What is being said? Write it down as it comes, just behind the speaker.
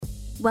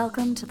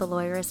Welcome to the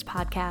Lawyerist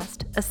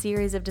Podcast, a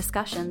series of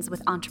discussions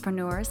with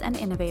entrepreneurs and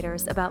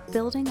innovators about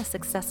building a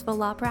successful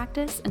law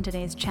practice in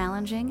today's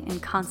challenging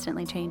and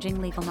constantly changing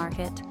legal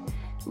market.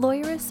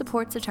 Lawyerist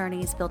supports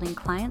attorneys building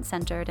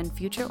client-centered and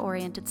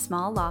future-oriented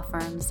small law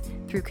firms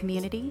through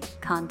community,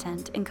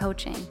 content, and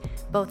coaching,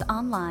 both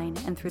online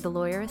and through the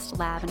Lawyerist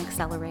Lab and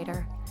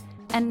Accelerator.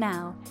 And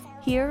now,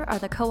 here are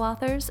the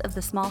co-authors of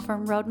the Small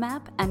Firm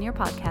Roadmap and your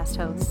podcast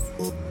hosts.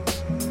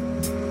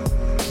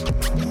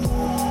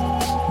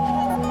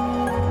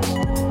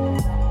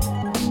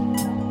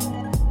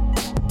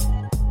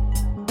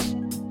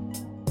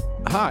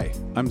 Hi,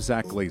 I'm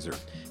Zach Glazer.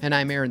 And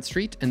I'm Aaron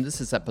Street, and this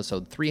is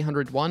episode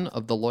 301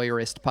 of the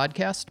Lawyerist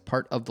Podcast,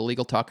 part of the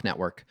Legal Talk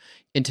Network.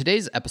 In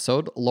today's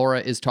episode, Laura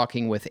is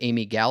talking with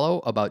Amy Gallo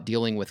about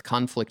dealing with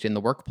conflict in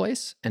the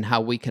workplace and how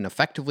we can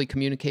effectively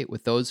communicate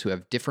with those who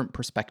have different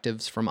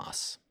perspectives from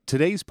us.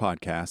 Today's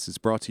podcast is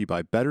brought to you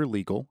by Better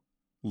Legal,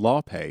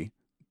 LawPay,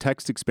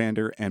 Text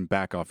Expander, and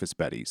Back Office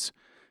Betties.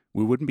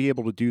 We wouldn't be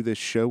able to do this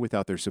show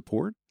without their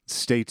support.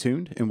 Stay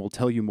tuned, and we'll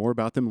tell you more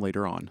about them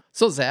later on.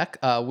 So, Zach,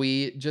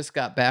 we just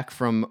got back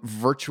from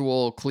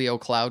virtual Clio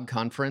Cloud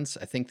Conference.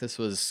 I think this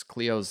was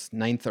Clio's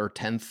 9th or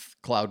 10th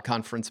Cloud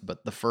Conference,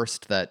 but the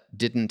first that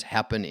didn't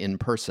happen in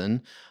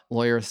person.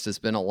 Lawyerist has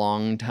been a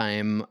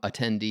long-time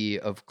attendee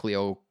of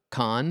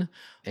ClioCon,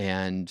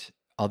 and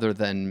other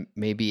than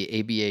maybe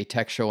ABA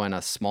Tech Show and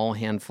a small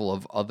handful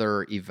of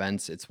other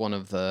events, it's one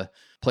of the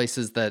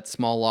places that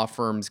small law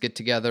firms get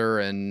together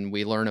and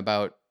we learn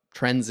about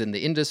trends in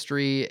the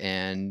industry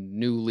and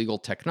new legal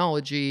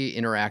technology,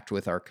 interact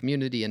with our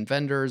community and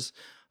vendors.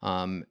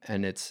 And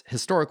it's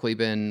historically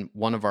been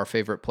one of our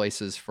favorite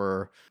places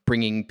for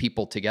bringing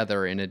people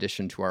together in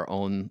addition to our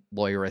own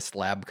Lawyerist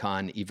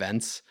LabCon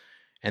events.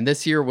 And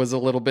this year was a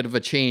little bit of a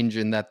change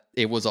in that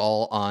it was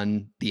all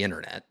on the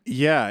internet.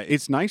 Yeah,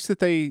 it's nice that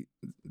they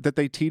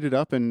teed it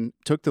up and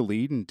took the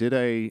lead and did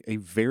a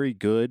very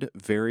good,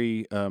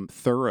 very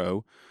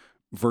thorough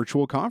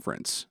virtual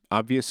conference.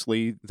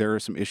 Obviously, there are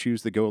some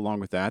issues that go along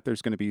with that.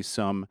 There's going to be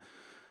some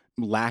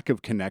lack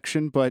of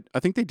connection, but I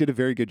think they did a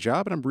very good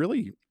job, and I'm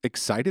really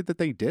excited that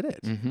they did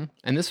it. Mm-hmm.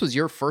 And this was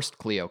your first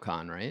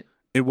ClioCon, right?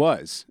 It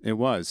was.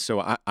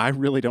 So I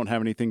really don't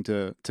have anything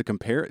to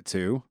compare it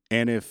to.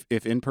 And if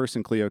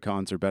in-person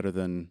ClioCons are better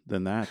than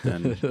that,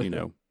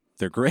 then,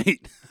 they're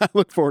great. I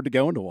look forward to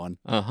going to one.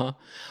 Uh-huh.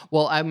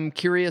 Well, I'm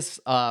curious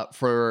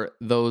for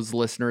those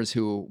listeners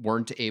who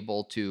weren't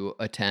able to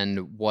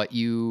attend, what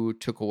you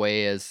took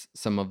away as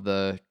some of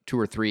the 2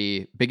 or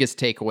 3 biggest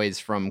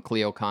takeaways from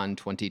ClioCon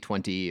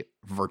 2020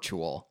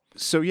 virtual.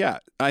 So yeah,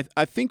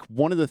 I think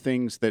one of the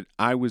things that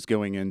I was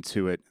going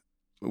into it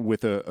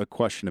with a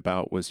question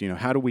about was,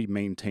 how do we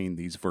maintain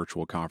these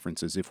virtual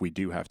conferences if we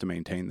do have to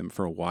maintain them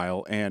for a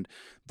while? And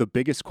the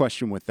biggest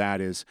question with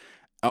that is,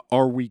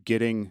 are we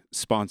getting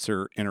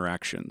sponsor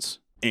interactions?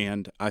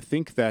 And I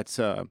think that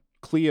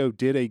Clio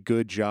did a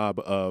good job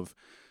of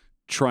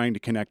trying to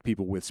connect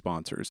people with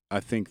sponsors. I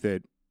think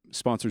that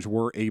sponsors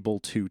were able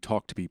to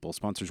talk to people.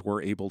 Sponsors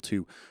were able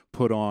to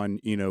put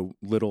on,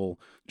 little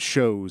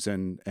shows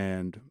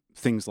and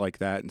things like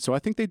that. And so I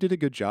think they did a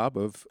good job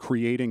of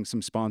creating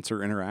some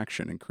sponsor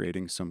interaction and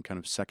creating some kind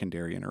of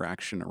secondary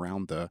interaction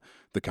around the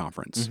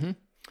conference. Mm-hmm.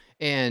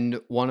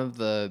 And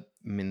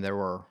there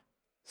were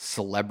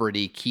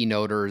celebrity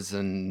keynoters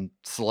and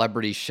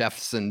celebrity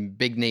chefs and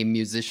big name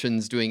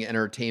musicians doing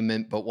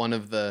entertainment. But one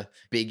of the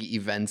big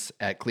events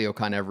at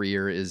ClioCon every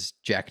year is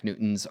Jack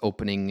Newton's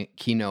opening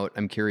keynote.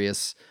 I'm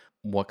curious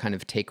what kind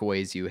of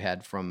takeaways you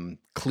had from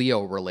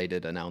Clio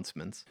related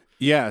announcements.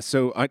 Yeah,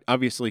 so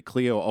obviously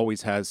Clio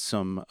always has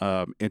some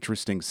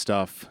interesting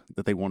stuff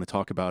that they want to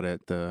talk about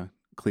at the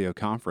Clio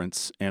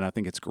conference, and I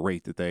think it's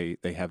great that they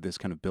have this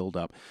kind of build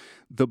up.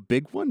 The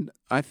big one,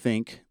 I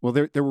think, well,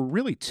 there were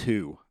really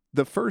 2.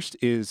 The first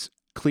is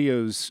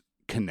Clio's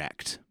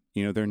Connect,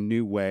 their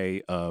new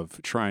way of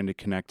trying to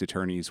connect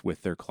attorneys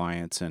with their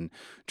clients and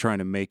trying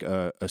to make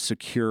a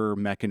secure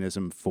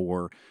mechanism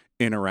for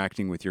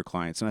interacting with your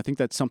clients. And I think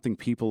that's something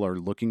people are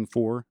looking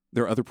for.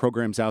 There are other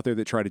programs out there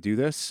that try to do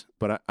this,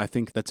 but I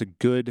think that's a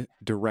good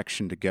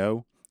direction to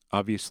go.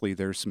 Obviously,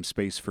 there's some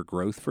space for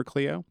growth for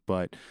Clio,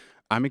 but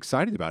I'm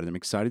excited about it. I'm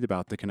excited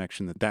about the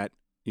connection that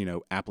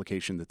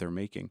application that they're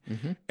making.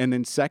 Mm-hmm. And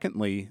then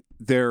secondly,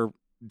 they're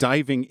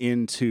diving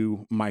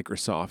into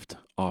Microsoft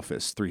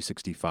Office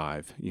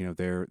 365.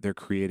 They're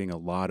creating a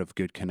lot of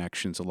good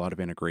connections, a lot of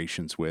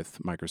integrations with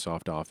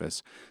Microsoft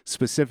Office,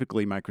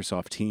 specifically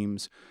Microsoft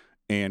Teams,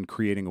 and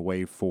creating a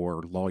way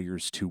for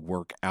lawyers to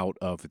work out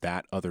of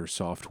that other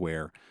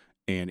software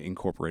and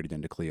incorporate it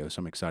into Clio.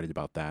 So I'm excited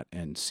about that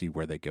and see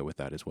where they go with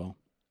that as well.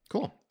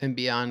 Cool. And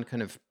beyond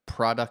kind of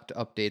product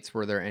updates,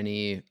 were there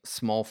any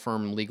small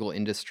firm legal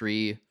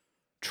industry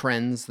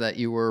trends that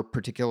you were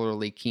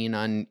particularly keen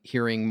on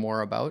hearing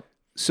more about?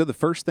 So the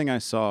first thing I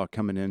saw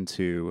coming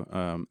into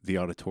the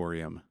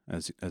auditorium,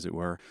 as it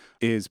were,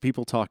 is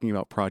people talking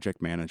about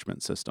project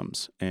management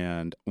systems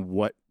and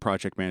what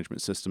project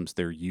management systems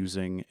they're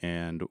using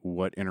and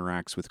what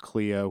interacts with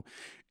Clio.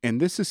 And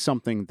this is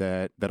something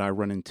that I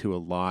run into a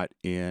lot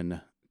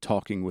in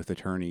talking with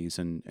attorneys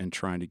and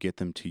trying to get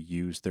them to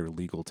use their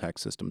legal tech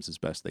systems as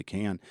best they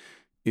can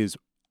is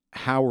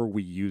how are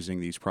we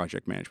using these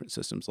project management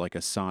systems like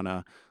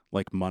Asana,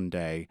 like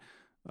Monday,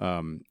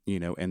 and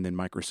then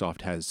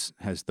Microsoft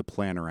has the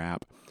Planner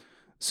app.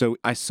 So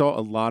I saw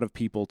a lot of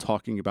people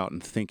talking about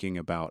and thinking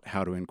about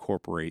how to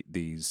incorporate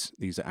these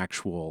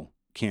actual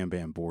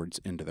Kanban boards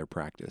into their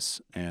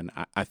practice. And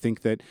I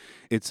think that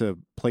it's a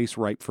place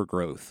ripe for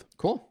growth.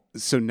 Cool.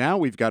 So now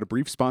we've got a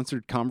brief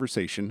sponsored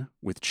conversation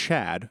with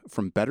Chad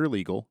from Better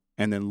Legal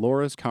and then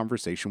Laura's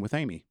conversation with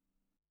Amy.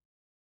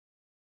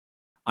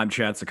 I'm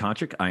Chad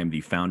Sakonchik. I am the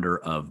founder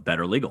of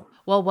Better Legal.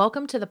 Well,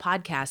 welcome to the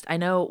podcast. I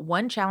know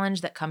one challenge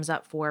that comes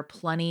up for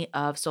plenty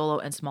of solo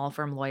and small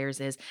firm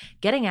lawyers is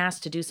getting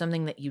asked to do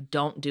something that you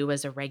don't do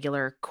as a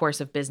regular course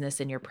of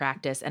business in your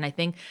practice. And I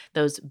think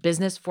those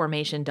business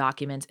formation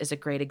documents is a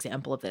great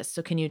example of this.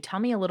 So can you tell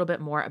me a little bit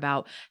more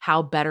about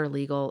how Better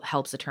Legal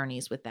helps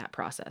attorneys with that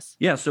process?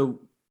 Yeah, so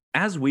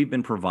as we've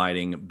been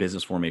providing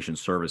business formation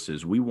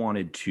services, we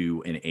wanted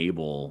to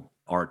enable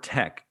our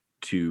tech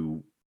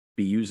to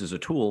be used as a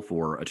tool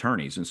for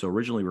attorneys. And so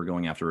originally we're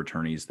going after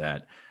attorneys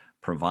that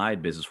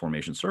provide business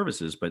formation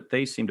services, but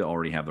they seem to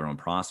already have their own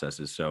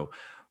processes. So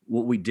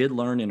what we did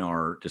learn in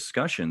our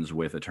discussions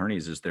with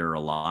attorneys is there are a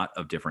lot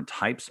of different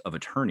types of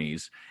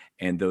attorneys,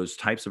 and those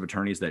types of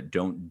attorneys that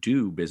don't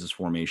do business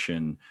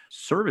formation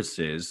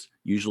services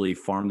usually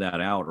farm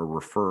that out or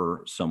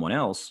refer someone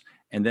else.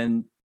 And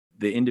then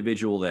the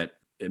individual that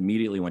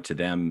immediately went to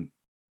them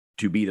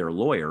to be their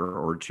lawyer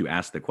or to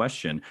ask the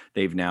question,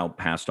 they've now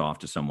passed off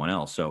to someone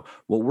else. So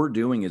what we're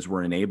doing is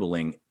we're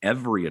enabling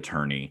every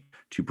attorney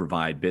to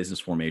provide business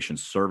formation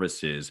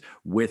services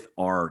with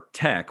our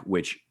tech,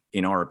 which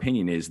in our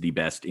opinion is the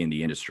best in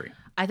the industry.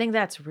 I think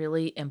that's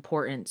really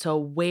important. So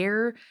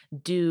where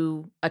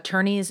do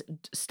attorneys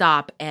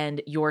stop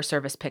and your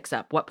service picks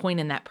up? What point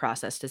in that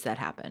process does that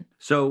happen?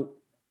 So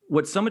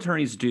what some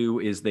attorneys do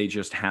is they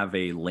just have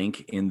a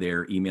link in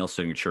their email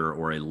signature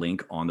or a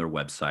link on their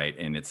website,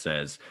 and it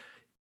says,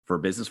 for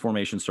business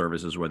formation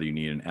services, whether you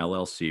need an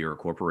LLC or a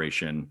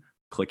corporation,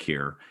 click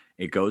here.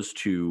 It goes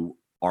to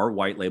our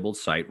white labeled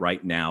site.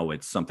 Right now,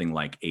 it's something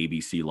like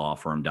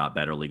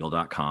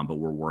abclawfirm.betterlegal.com, but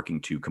we're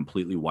working to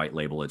completely white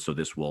label it. So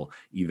this will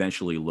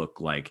eventually look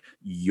like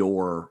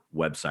your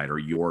website or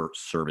your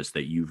service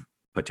that you've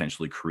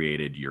potentially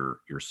created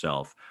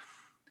yourself.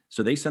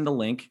 So they send the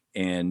link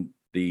and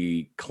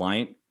the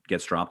client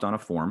gets dropped on a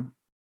form.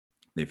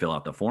 They fill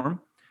out the form.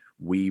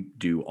 We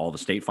do all the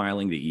state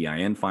filing, the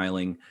EIN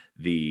filing,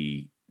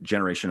 the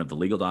generation of the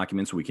legal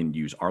documents. We can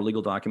use our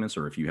legal documents,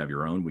 or if you have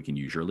your own, we can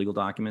use your legal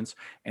documents.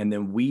 And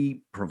then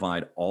we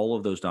provide all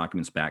of those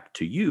documents back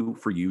to you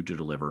for you to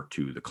deliver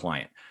to the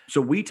client.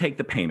 So we take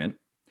the payment,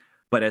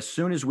 but as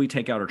soon as we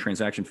take out our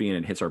transaction fee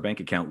and it hits our bank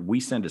account, we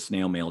send a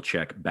snail mail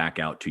check back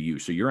out to you.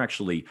 So you're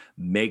actually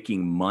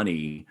making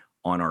money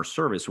on our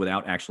service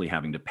without actually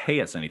having to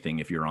pay us anything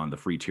if you're on the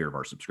free tier of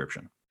our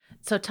subscription.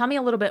 So tell me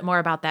a little bit more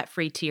about that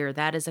free tier.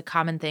 That is a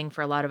common thing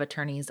for a lot of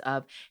attorneys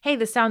of, hey,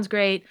 this sounds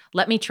great.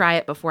 Let me try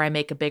it before I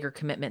make a bigger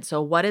commitment.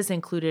 So what is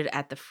included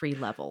at the free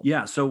level?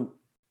 Yeah. So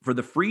for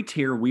the free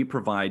tier, we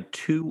provide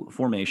 2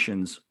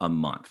 formations a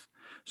month.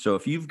 So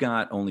if you've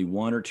got only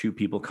 1 or 2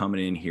 people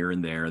coming in here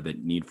and there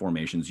that need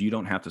formations, you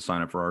don't have to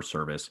sign up for our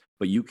service,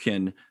 but you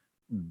can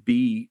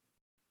be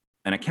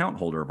an account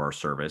holder of our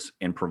service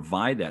and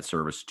provide that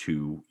service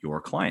to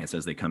your clients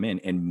as they come in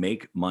and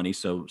make money.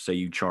 So say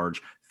you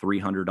charge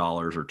 $300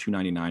 or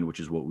 $299, which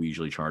is what we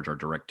usually charge our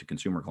direct to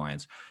consumer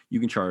clients. You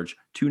can charge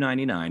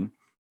 $299.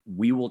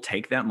 We will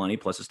take that money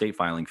plus a state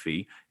filing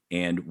fee,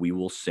 and we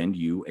will send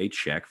you a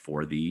check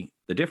for the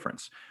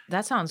difference.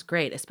 That sounds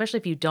great, especially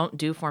if you don't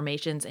do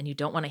formations and you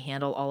don't want to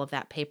handle all of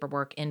that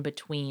paperwork in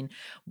between.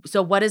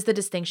 So what is the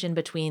distinction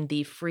between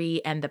the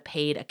free and the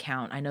paid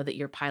account? I know that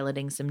you're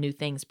piloting some new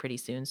things pretty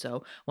soon,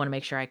 so want to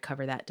make sure I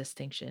cover that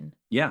distinction.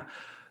 Yeah.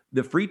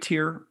 The free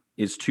tier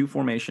is 2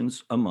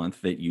 formations a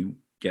month that you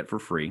get for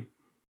free.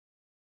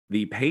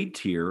 The paid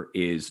tier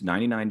is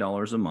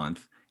 $99 a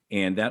month,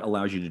 and that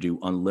allows you to do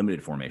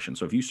unlimited formation.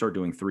 So if you start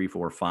doing 3,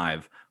 4,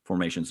 5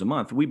 formations a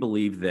month, we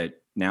believe that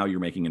now you're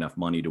making enough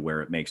money to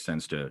where it makes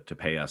sense to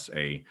pay us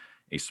a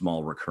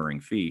small recurring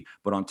fee.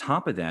 But on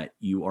top of that,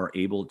 you are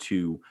able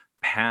to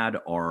pad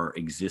our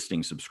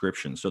existing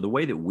subscription. So the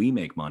way that we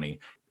make money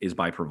is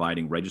by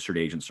providing registered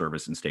agent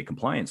service and state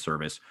compliance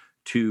service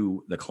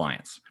to the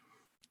clients.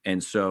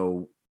 And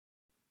so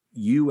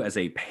you as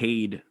a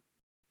paid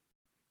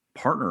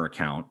partner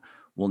account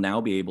will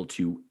now be able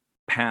to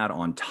pad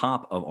on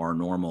top of our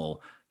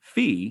normal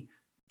fee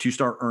to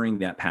start earning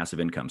that passive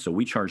income. So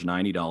we charge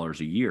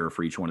 $90 a year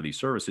for each one of these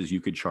services. You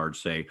could charge,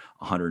 say,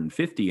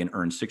 $150 and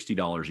earn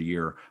 $60 a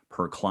year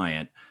per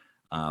client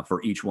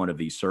for each one of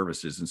these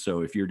services. And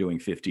so if you're doing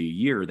 $50 a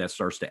year, that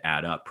starts to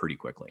add up pretty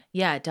quickly.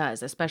 Yeah, it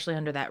does, especially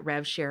under that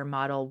rev share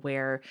model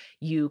where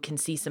you can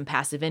see some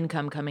passive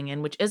income coming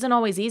in, which isn't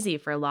always easy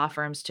for law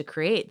firms to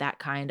create that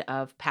kind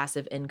of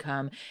passive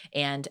income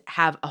and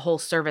have a whole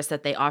service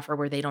that they offer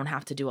where they don't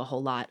have to do a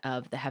whole lot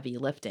of the heavy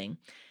lifting.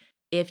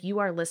 If you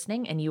are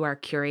listening and you are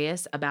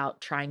curious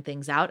about trying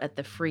things out at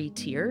the free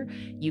tier,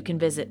 you can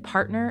visit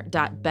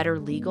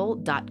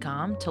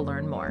partner.betterlegal.com to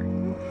learn more.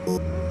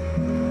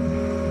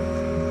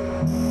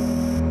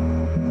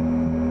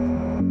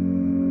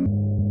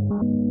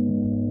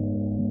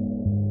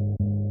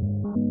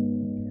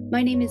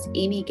 My name is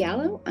Amy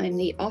Gallo. I'm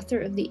the author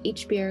of the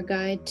HBR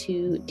Guide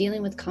to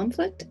Dealing with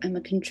Conflict. I'm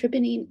a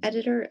contributing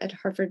editor at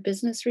Harvard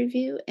Business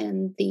Review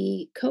and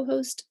the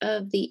co-host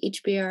of the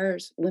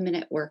HBR's Women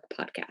at Work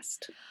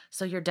podcast.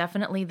 So you're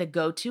definitely the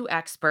go-to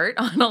expert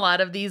on a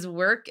lot of these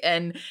work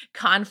and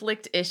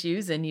conflict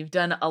issues, and you've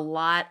done a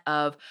lot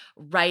of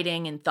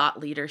writing and thought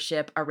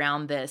leadership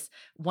around this.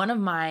 One of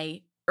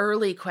my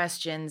early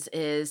questions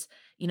is,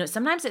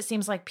 sometimes it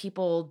seems like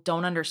people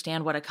don't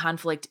understand what a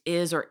conflict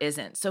is or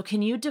isn't. So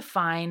can you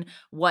define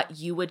what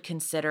you would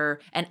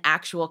consider an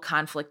actual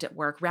conflict at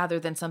work rather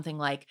than something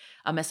like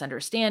a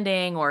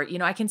misunderstanding? Or,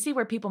 I can see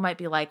where people might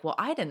be like, well,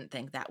 I didn't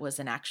think that was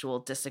an actual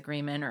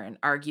disagreement or an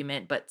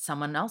argument, but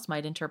someone else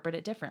might interpret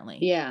it differently.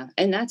 Yeah,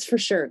 and that's for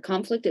sure.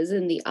 Conflict is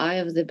in the eye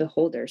of the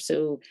beholder.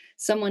 So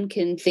someone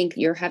can think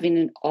you're having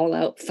an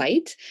all-out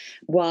fight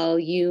while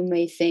you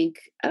may think,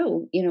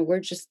 oh,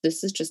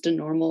 this is just a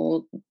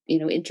normal,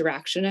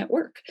 interaction at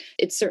work.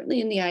 It's certainly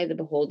in the eye of the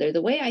beholder.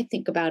 The way I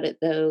think about it,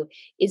 though,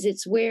 is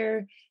it's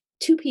where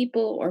two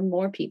people or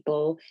more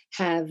people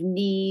have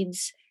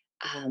needs,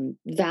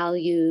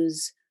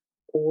 values,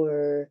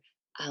 or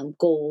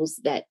goals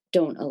that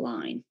don't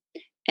align.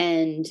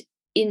 And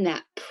in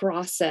that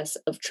process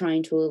of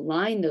trying to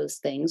align those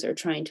things or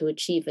trying to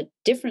achieve a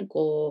different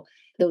goal,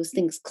 those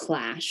things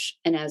clash.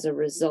 And as a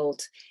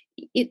result,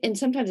 and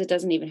sometimes it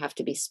doesn't even have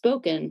to be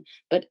spoken,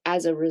 but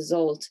as a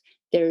result,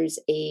 there's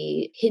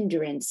a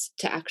hindrance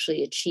to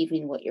actually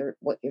achieving what you're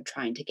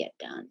trying to get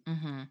done.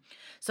 Mm-hmm.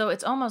 So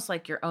it's almost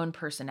like your own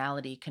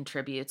personality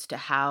contributes to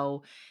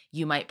how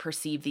you might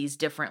perceive these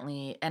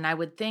differently. And I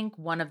would think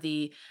one of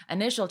the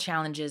initial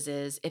challenges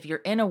is if you're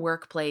in a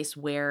workplace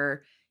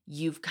where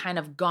you've kind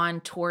of gone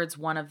towards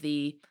one of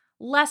the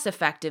less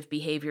effective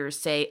behaviors,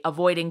 say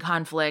avoiding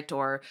conflict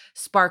or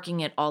sparking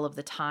it all of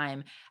the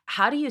time.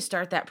 How do you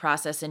start that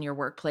process in your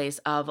workplace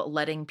of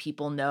letting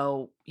people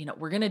know,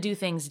 we're going to do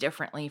things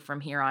differently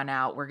from here on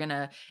out. We're going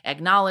to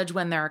acknowledge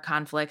when there are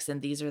conflicts,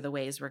 and these are the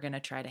ways we're going to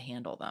try to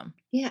handle them.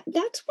 Yeah,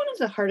 that's one of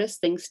the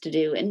hardest things to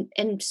do.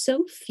 And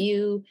so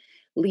few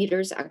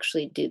leaders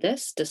actually do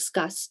this,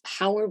 discuss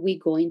how are we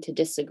going to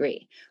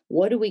disagree?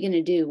 What are we going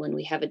to do when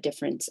we have a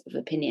difference of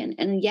opinion?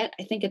 And yet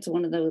I think it's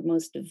one of the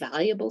most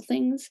valuable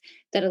things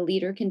that a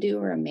leader can do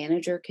or a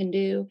manager can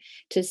do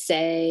to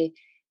say,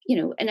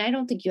 and I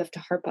don't think you have to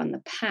harp on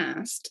the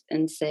past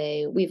and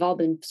say we've all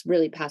been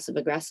really passive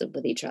aggressive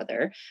with each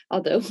other,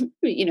 although,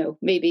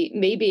 maybe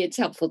it's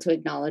helpful to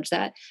acknowledge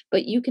that.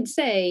 But you can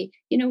say,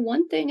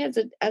 one thing as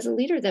a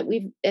leader that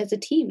as a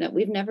team that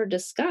we've never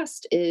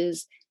discussed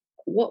is,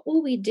 what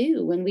will we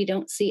do when we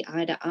don't see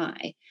eye to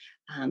eye?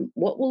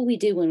 What will we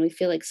do when we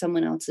feel like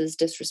someone else is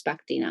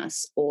disrespecting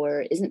us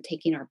or isn't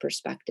taking our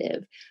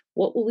perspective?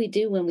 What will we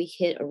do when we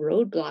hit a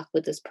roadblock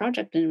with this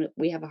project and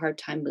we have a hard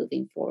time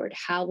moving forward?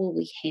 How will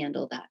we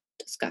handle that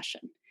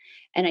discussion?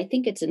 And I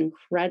think it's an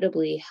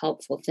incredibly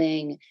helpful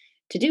thing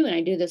to do. And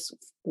I do this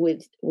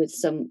with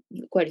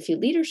quite a few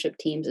leadership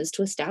teams, is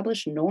to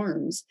establish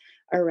norms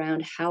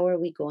around how are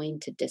we going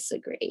to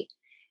disagree.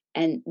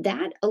 And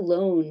that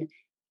alone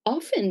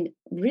often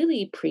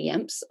really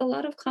preempts a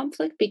lot of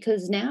conflict,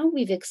 because now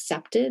we've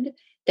accepted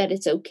that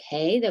it's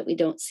okay that we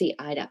don't see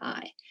eye to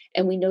eye.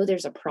 And we know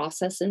there's a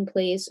process in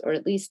place, or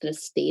at least a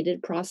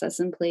stated process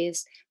in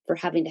place, for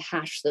having to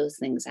hash those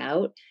things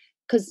out.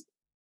 Because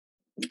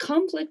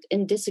conflict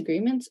and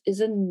disagreements is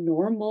a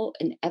normal,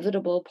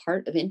 inevitable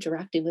part of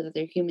interacting with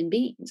other human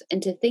beings.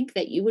 And to think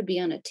that you would be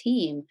on a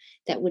team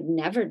that would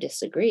never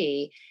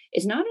disagree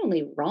is not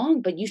only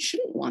wrong, but you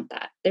shouldn't want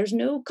that. There's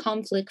no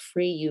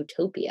conflict-free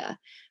utopia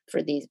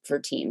for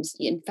teams.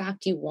 In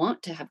fact, you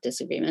want to have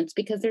disagreements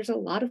because there's a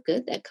lot of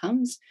good that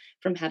comes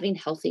from having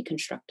healthy,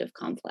 constructive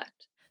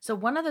conflict. So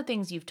one of the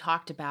things you've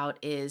talked about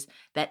is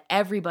that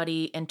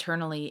everybody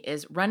internally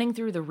is running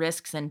through the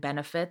risks and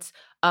benefits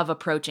of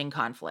approaching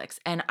conflicts.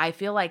 And I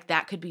feel like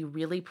that could be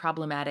really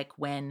problematic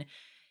when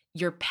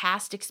your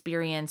past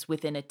experience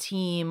within a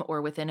team or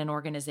within an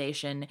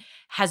organization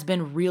has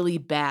been really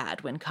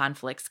bad when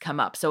conflicts come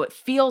up. So it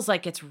feels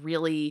like it's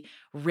really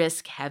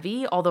risk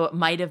heavy, although it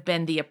might have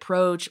been the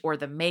approach or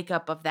the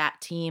makeup of that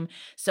team.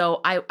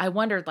 So I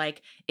wondered,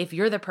 like, if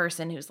you're the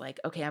person who's like,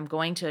 okay, I'm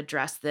going to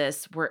address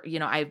this,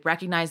 I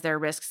recognize there are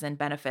risks and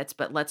benefits,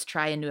 but let's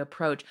try a new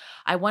approach.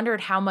 I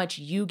wondered how much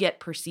you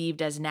get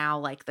perceived as now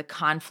like the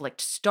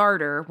conflict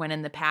starter, when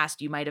in the past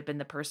you might have been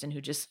the person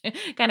who just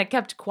kind of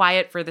kept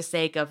quiet for the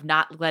sake of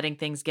not letting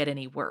things get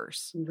any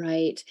worse.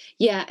 Right.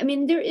 Yeah. I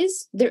mean, there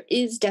is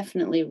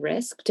definitely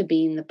risk to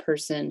being the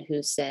person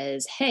who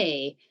says,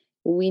 hey,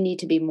 we need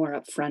to be more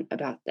upfront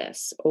about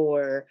this,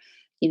 or,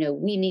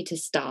 we need to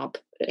stop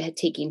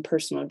taking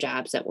personal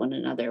jabs at one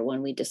another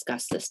when we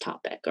discuss this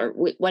topic, or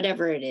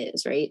whatever it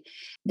is, right?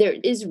 There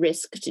is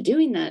risk to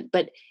doing that.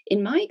 But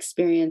in my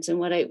experience and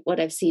what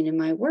I've seen in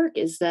my work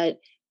is that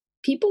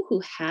people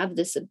who have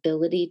this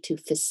ability to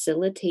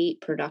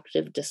facilitate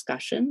productive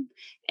discussion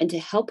and to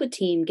help a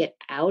team get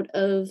out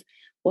of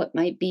what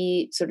might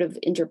be sort of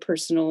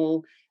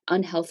interpersonal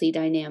unhealthy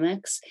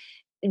dynamics,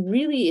 it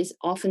really is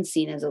often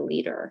seen as a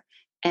leader.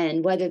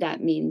 And whether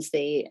that means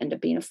they end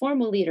up being a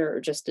formal leader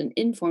or just an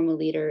informal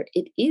leader,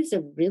 it is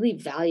a really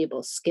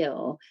valuable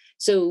skill.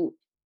 So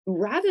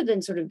rather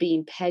than sort of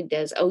being pegged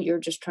as, oh, you're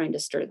just trying to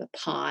stir the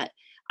pot,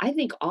 I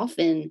think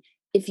often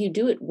if you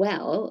do it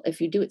well,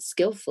 if you do it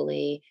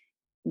skillfully,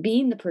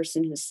 being the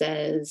person who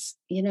says,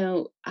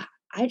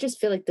 I just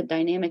feel like the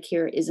dynamic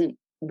here isn't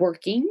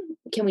working.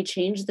 Can we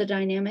change the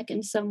dynamic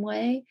in some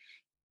way?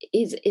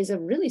 Is a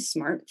really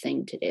smart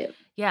thing to do.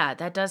 Yeah,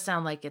 that does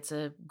sound like it's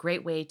a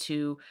great way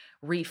to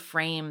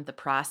reframe the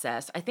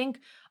process. I think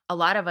a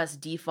lot of us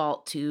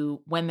default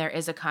to, when there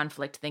is a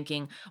conflict,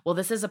 thinking, well,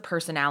 this is a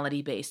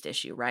personality based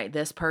issue, right?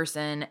 This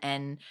person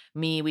and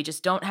me, we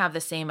just don't have the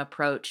same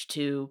approach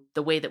to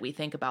the way that we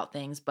think about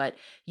things. But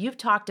you've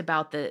talked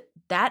about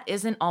that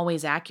isn't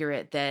always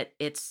accurate, that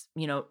it's,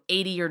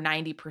 80 or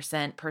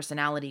 90%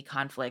 personality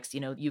conflicts.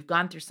 You've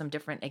gone through some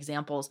different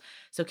examples.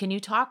 So can you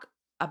talk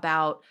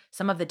about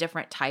some of the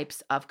different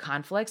types of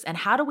conflicts, and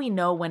how do we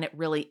know when it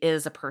really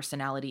is a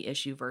personality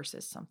issue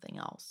versus something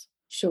else?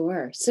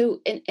 Sure.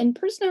 So, and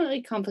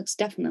personality conflicts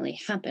definitely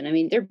happen. I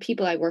mean, there are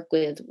people I work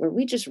with where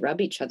we just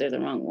rub each other the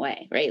wrong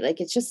way, right? Like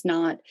it's just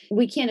not,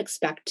 we can't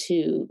expect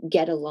to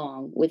get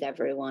along with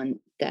everyone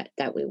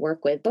that we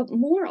work with. But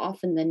more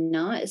often than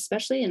not,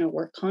 especially in a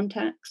work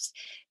context,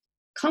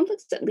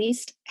 conflicts at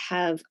least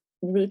have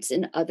roots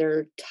in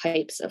other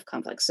types of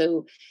conflicts.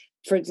 So,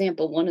 for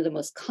example, one of the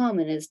most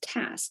common is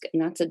task,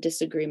 and that's a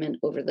disagreement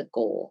over the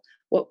goal,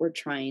 what we're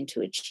trying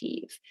to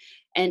achieve.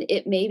 And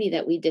it may be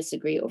that we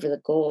disagree over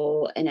the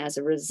goal, and as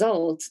a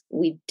result,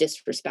 we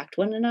disrespect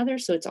one another.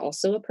 So it's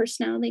also a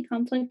personality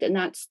conflict, and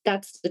that's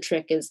the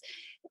trick. Is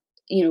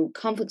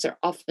conflicts are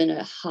often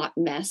a hot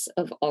mess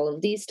of all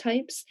of these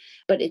types,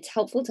 but it's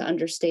helpful to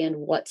understand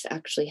what's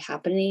actually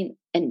happening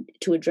and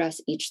to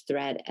address each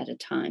thread at a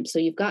time. So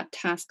you've got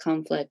task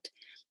conflict.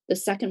 The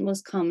second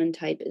most common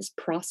type is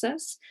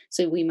process.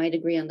 So we might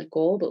agree on the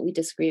goal, but we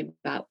disagree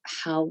about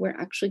how we're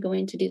actually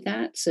going to do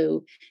that.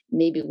 So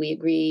maybe we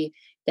agree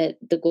that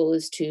the goal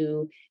is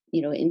to,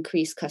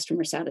 increase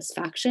customer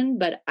satisfaction,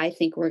 but I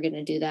think we're going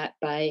to do that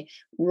by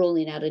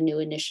rolling out a new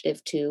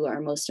initiative to our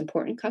most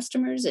important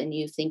customers. And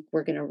you think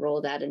we're going to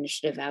roll that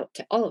initiative out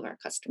to all of our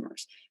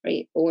customers,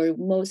 right? Or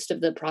most of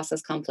the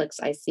process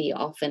conflicts I see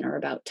often are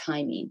about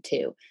timing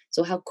too.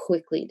 So how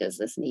quickly does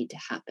this need to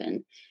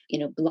happen?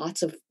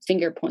 Lots of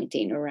finger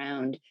pointing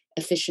around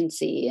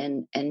efficiency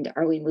and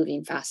are we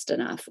moving fast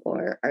enough,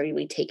 or are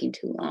we taking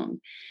too long?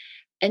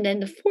 And then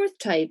the fourth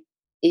type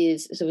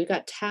is, so we've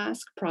got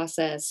task,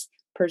 process,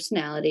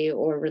 personality,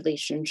 or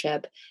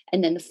relationship.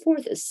 And then the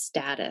fourth is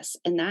status.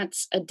 And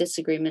that's a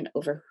disagreement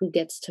over who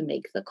gets to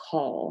make the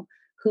call,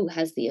 who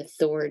has the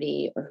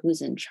authority, or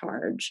who's in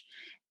charge.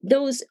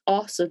 Those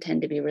also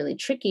tend to be really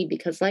tricky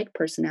because, like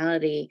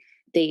personality,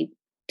 they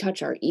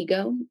touch our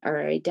ego,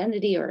 our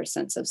identity, or our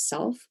sense of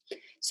self.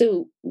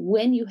 So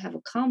when you have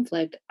a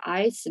conflict,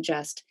 I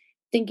suggest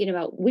thinking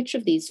about which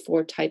of these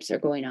four types are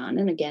going on.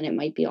 And again, it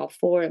might be all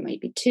four, it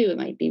might be two, it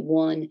might be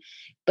one.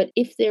 But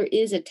if there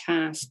is a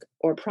task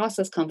or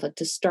process conflict,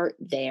 to start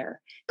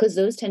there, because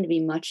those tend to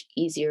be much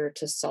easier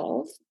to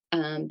solve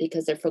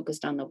because they're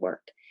focused on the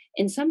work.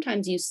 And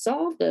sometimes you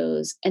solve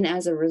those, and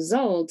as a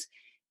result,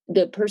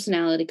 the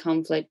personality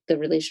conflict, the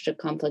relationship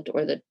conflict,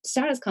 or the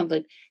status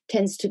conflict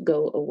tends to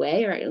go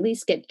away, or at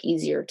least get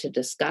easier to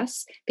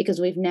discuss, because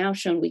we've now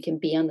shown we can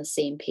be on the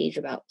same page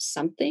about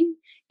something.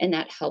 And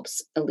that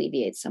helps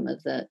alleviate some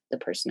of the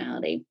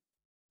personality.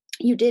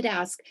 You did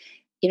ask,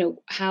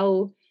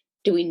 how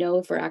do we know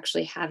if we're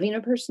actually having a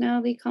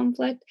personality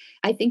conflict?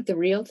 I think the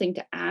real thing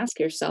to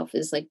ask yourself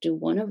is, like, do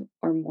one of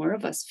or more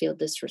of us feel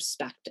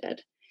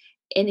disrespected?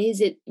 And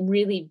is it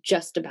really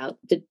just about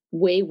the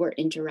way we're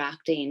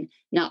interacting,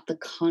 not the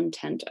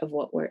content of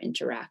what we're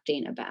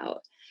interacting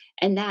about?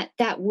 And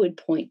that would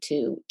point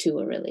to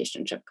a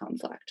relationship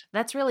conflict.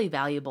 That's really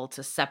valuable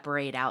to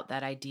separate out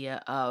that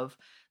idea of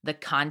the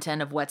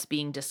content of what's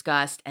being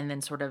discussed and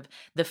then sort of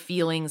the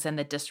feelings and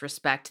the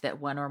disrespect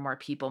that one or more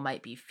people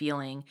might be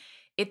feeling.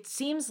 It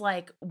seems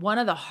like one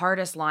of the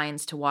hardest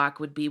lines to walk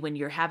would be when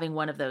you're having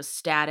one of those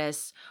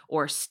status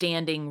or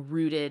standing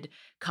rooted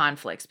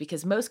conflicts,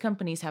 because most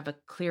companies have a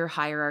clear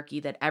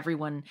hierarchy that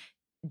everyone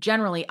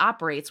generally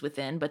operates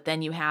within, but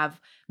then you have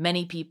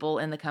many people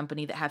in the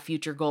company that have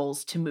future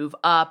goals to move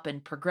up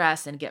and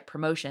progress and get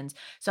promotions.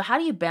 So how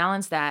do you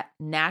balance that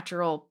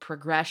natural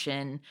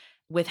progression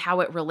with how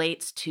it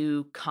relates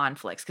to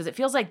conflicts? Because it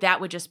feels like that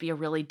would just be a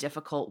really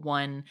difficult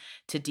one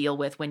to deal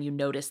with when you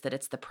notice that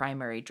it's the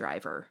primary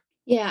driver.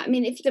 Yeah, I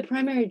mean, if the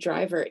primary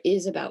driver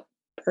is about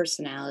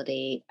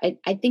personality,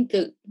 I think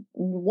that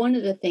one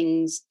of the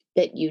things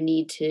that you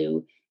need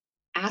to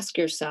ask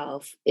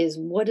yourself is,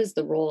 what is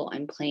the role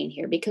I'm playing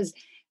here? Because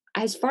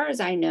as far as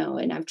I know,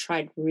 and I've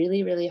tried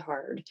really, really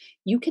hard,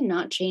 you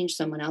cannot change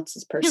someone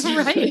else's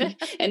personality.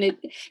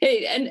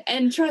 Right.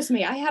 And trust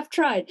me, I have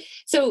tried.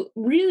 So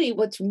really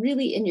what's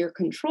really in your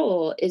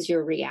control is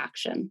your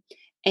reaction.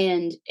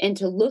 And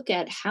to look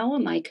at, how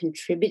am I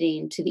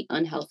contributing to the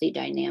unhealthy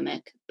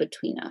dynamic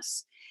between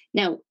us?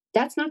 Now,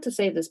 that's not to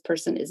say this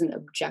person isn't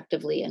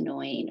objectively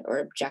annoying or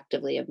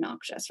objectively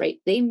obnoxious, right?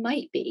 They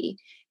might be,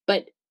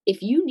 but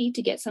if you need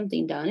to get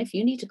something done, if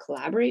you need to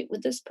collaborate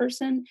with this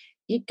person,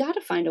 you got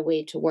to find a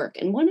way to work.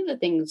 And one of the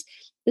things,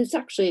 this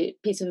actually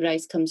piece of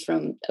advice comes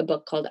from a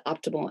book called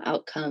Optimal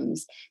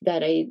Outcomes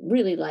that I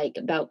really like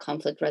about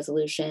conflict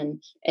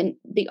resolution. And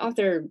the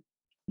author,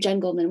 Jen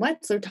Goldman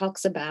Wetzler,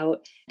 talks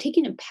about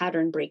taking a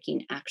pattern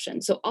breaking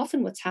action. So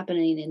often what's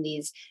happening in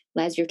these,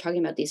 as you're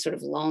talking about these sort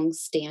of long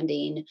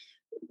standing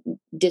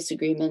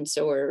disagreements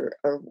or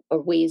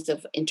ways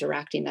of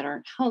interacting that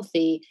aren't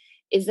healthy,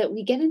 is that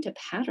we get into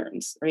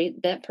patterns, right?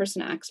 That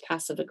person acts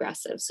passive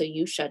aggressive, so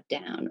you shut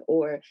down,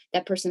 or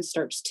that person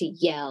starts to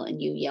yell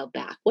and you yell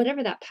back,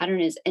 whatever that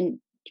pattern is. And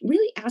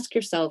really ask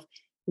yourself,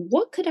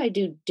 what could I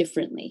do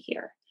differently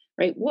here?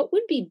 Right? What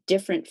would be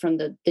different from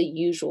the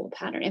usual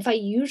pattern? If I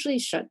usually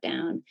shut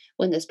down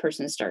when this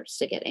person starts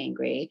to get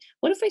angry,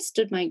 what if I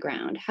stood my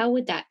ground? How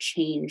would that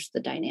change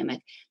the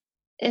dynamic?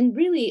 And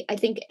really, I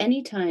think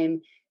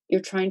anytime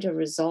you're trying to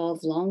resolve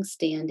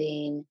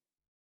long-standing,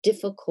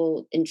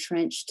 difficult,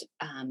 entrenched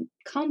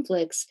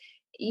conflicts,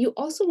 you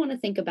also want to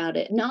think about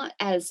it not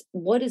as,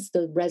 what is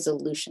the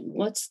resolution?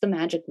 What's the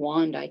magic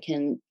wand I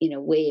can,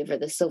 wave, or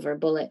the silver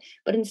bullet?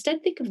 But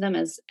instead think of them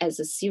as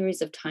a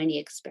series of tiny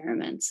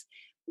experiments.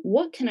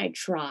 What can I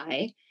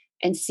try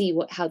and see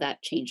how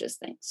that changes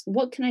things?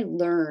 What can I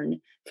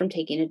learn from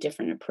taking a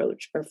different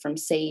approach, or from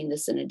saying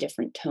this in a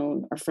different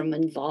tone, or from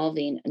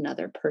involving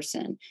another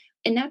person?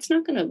 And that's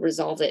not going to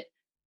resolve it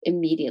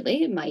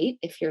immediately. It might,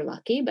 if you're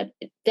lucky, but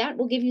that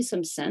will give you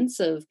some sense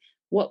of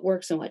what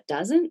works and what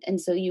doesn't. And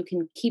so you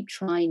can keep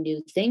trying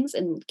new things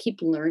and keep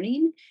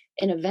learning,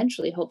 and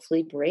eventually,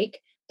 hopefully, break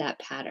that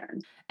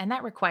pattern. And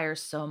that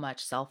requires so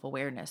much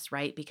self-awareness,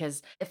 right?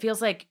 Because it feels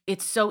like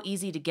it's so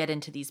easy to get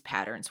into these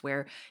patterns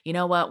where, you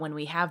know what, when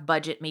we have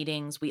budget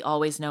meetings, we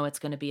always know it's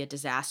going to be a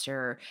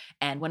disaster.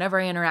 And whenever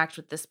I interact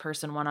with this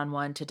person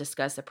one-on-one to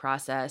discuss a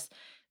process,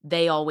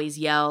 they always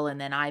yell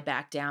and then I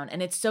back down.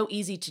 And it's so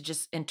easy to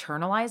just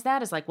internalize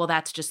that as like, well,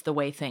 that's just the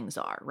way things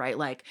are, right?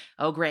 Like,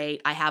 oh,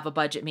 great, I have a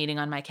budget meeting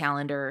on my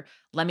calendar.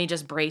 Let me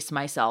just brace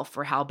myself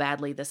for how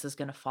badly this is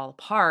going to fall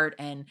apart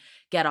and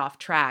get off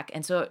track.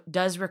 And so it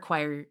does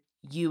require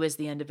you as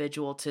the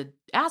individual to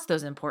ask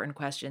those important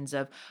questions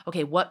of,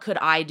 okay, what could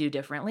I do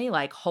differently?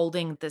 Like,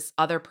 holding this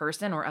other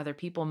person or other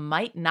people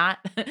might not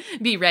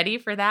be ready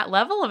for that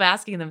level of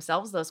asking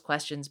themselves those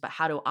questions, but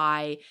how do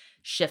I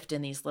shift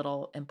in these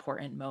little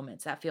important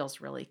moments? That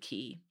feels really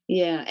key.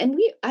 Yeah. And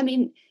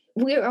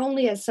we're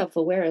only as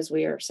self-aware as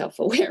we are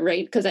self-aware,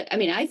 right? Because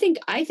I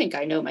think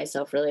I know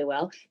myself really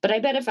well, but I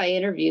bet if I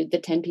interviewed the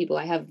 10 people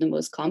I have the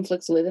most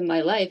conflicts with in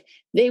my life,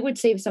 they would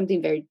say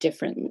something very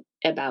different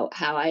about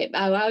how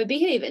I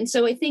behave. And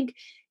so I think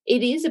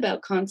it is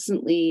about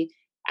constantly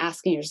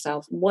asking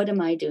yourself, what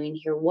am I doing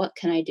here? What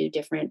can I do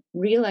different?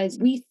 Realize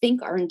we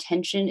think our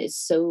intention is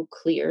so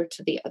clear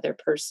to the other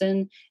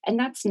person, and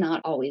that's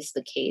not always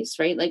the case,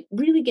 right? Like,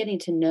 really getting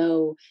to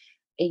know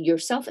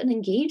yourself and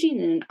engaging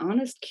in an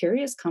honest,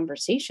 curious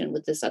conversation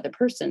with this other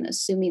person,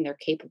 assuming they're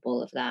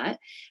capable of that,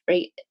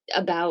 right?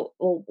 About,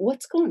 well,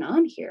 what's going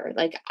on here?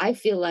 Like, I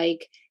feel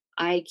like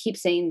I keep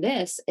saying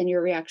this and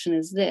your reaction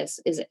is this.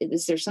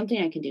 Is there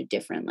something I can do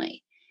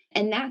differently?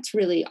 And that's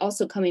really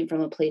also coming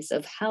from a place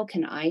of, how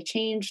can I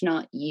change?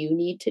 Not you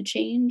need to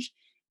change.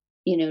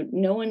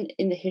 No one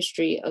in the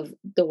history of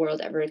the world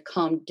ever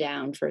calmed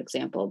down, for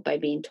example, by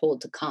being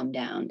told to calm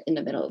down in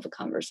the middle of a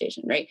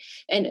conversation, right?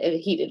 And a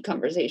heated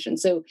conversation.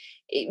 So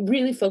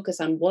really focus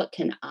on, what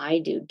can I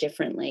do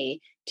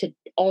differently to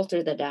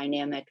alter the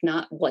dynamic,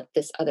 not what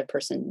this other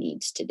person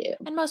needs to do.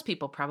 And most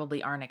people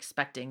probably aren't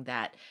expecting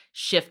that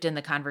shift in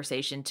the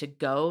conversation to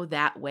go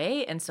that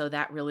way. And so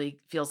that really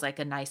feels like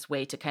a nice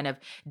way to kind of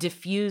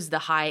diffuse the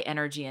high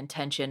energy and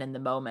tension in the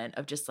moment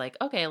of just like,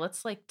 okay,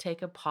 let's like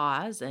take a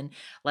pause and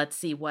let's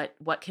see what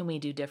can we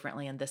do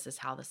differently. And this is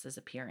how this is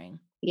appearing.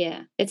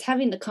 Yeah. It's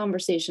having the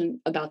conversation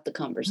about the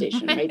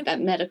conversation, right? That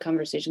meta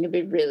conversation can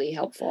be really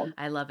helpful.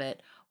 I love it.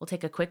 We'll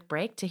take a quick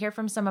break to hear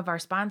from some of our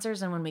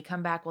sponsors. And when we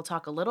come back, we'll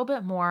talk a little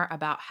bit more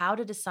about how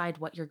to decide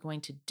what you're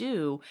going to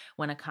do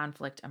when a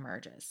conflict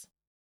emerges.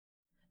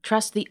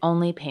 Trust the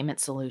only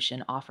payment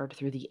solution offered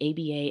through the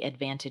ABA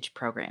Advantage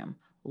program,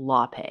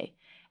 LawPay,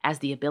 as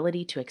the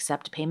ability to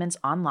accept payments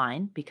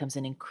online becomes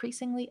an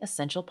increasingly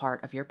essential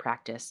part of your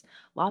practice.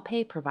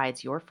 LawPay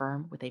provides your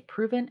firm with a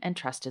proven and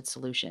trusted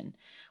solution.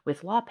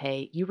 With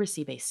LawPay, you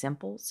receive a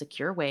simple,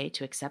 secure way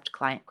to accept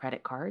client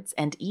credit cards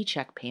and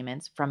e-check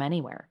payments from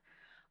anywhere.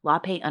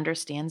 LawPay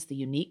understands the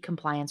unique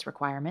compliance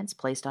requirements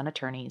placed on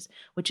attorneys,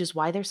 which is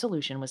why their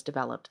solution was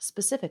developed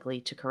specifically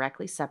to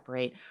correctly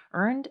separate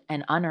earned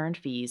and unearned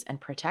fees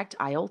and protect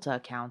IOLTA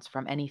accounts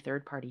from any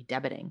third-party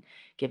debiting,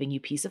 giving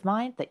you peace of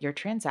mind that your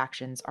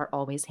transactions are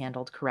always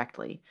handled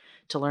correctly.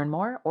 To learn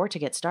more or to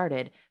get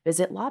started,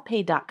 visit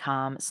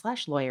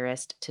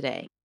lawpay.com/lawyerist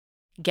today.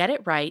 Get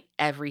it right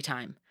every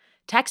time.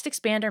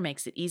 TextExpander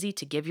makes it easy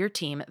to give your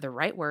team the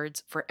right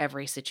words for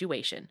every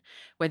situation.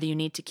 Whether you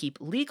need to keep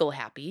legal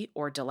happy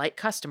or delight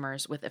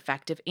customers with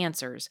effective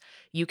answers,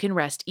 you can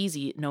rest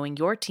easy knowing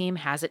your team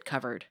has it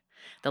covered.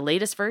 The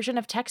latest version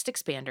of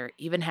TextExpander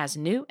even has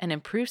new and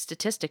improved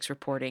statistics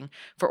reporting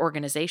for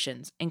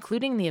organizations,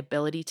 including the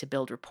ability to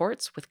build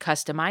reports with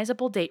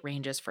customizable date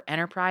ranges for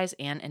enterprise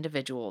and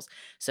individuals,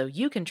 so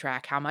you can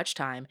track how much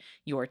time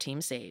your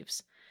team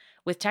saves.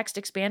 With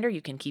TextExpander, you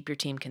can keep your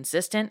team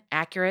consistent,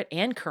 accurate,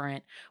 and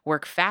current,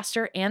 work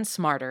faster and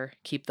smarter,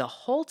 keep the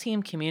whole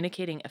team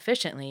communicating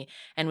efficiently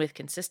and with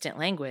consistent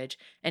language,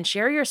 and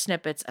share your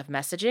snippets of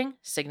messaging,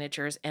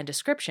 signatures, and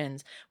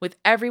descriptions with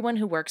everyone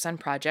who works on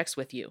projects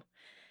with you.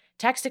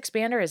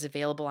 TextExpander is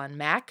available on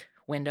Mac,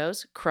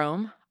 Windows,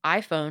 Chrome,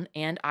 iPhone,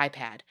 and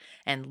iPad,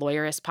 and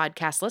Lawyerist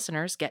podcast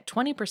listeners get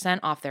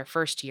 20% off their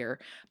first year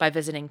by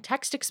visiting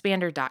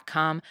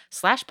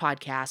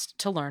textexpander.com/podcast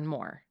to learn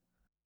more.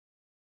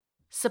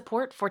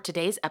 Support for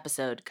today's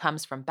episode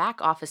comes from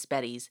Back Office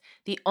Betties,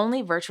 the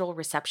only virtual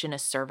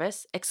receptionist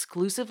service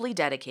exclusively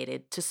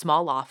dedicated to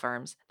small law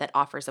firms that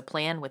offers a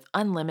plan with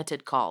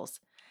unlimited calls.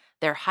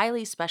 Their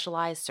highly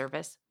specialized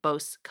service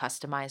boasts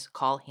customized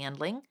call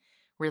handling,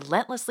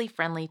 relentlessly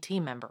friendly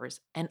team members,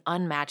 and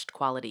unmatched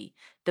quality.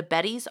 The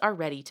Betties are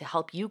ready to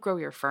help you grow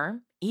your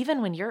firm,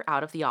 even when you're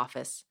out of the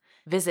office.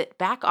 Visit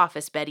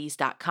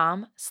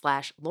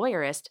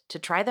backofficebetties.com/lawyerist to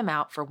try them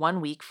out for 1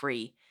 week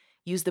free.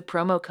 Use the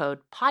promo code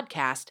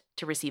PODCAST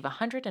to receive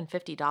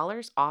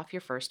 $150 off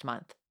your first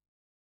month.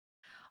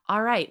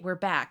 All right, we're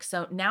back.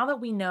 So now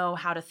that we know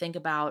how to think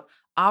about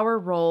our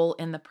role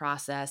in the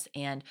process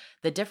and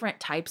the different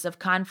types of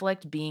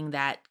conflict being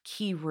that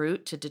key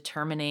route to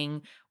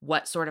determining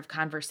what sort of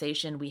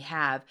conversation we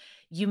have,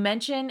 you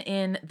mention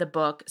in the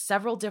book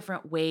several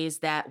different ways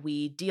that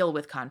we deal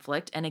with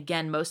conflict. And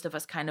again, most of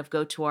us kind of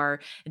go to our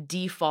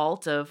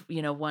default of,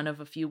 one of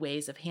a few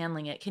ways of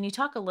handling it. Can you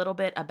talk a little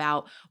bit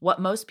about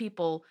what most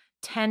people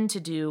tend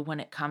to do when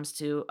it comes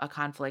to a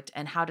conflict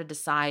and how to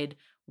decide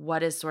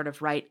what is sort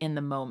of right in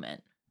the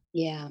moment?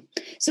 Yeah.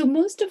 So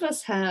most of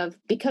us have,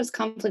 because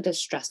conflict is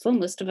stressful,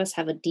 most of us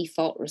have a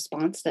default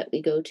response that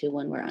we go to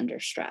when we're under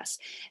stress.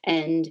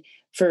 And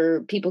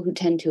for people who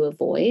tend to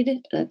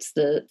avoid, that's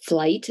the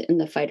flight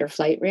and the fight or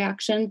flight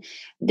reaction,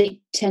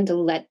 they tend to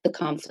let the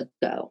conflict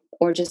go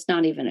or just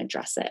not even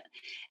address it.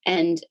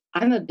 And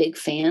I'm a big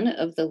fan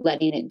of the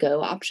letting it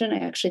go option.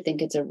 I actually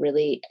think it's I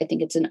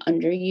think it's an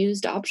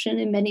underused option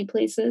in many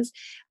places,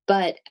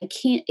 but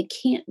it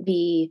can't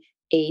be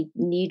a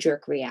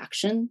knee-jerk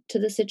reaction to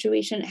the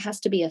situation. It has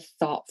to be a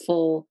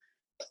thoughtful,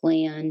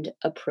 planned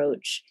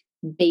approach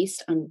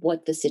based on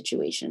what the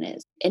situation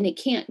is. And it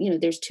can't,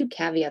 there's two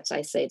caveats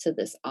I say to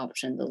this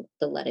option,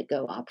 the let it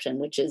go option,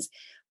 which is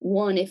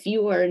one, if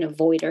you are an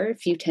avoider,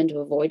 if you tend to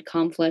avoid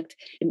conflict,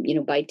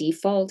 by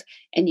default,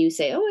 and you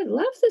say, oh, I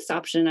love this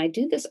option, I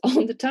do this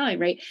all the time,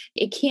 right?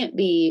 It can't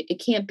be a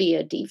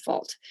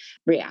default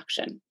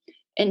reaction.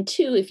 And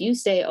two, if you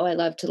say, oh, I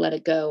love to let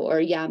it go,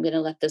 or yeah, I'm going to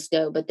let this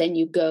go, but then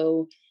you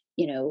go,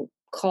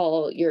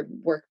 call your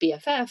work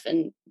BFF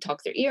and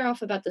talk their ear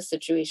off about the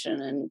situation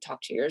and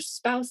talk to your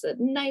spouse at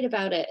night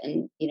about it.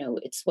 And,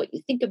 it's what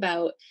you think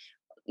about,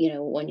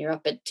 when you're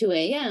up at 2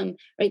 a.m.,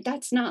 right?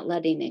 That's not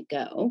letting it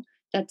go.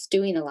 That's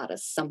doing a lot of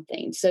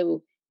something.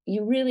 So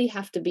you really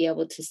have to be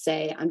able to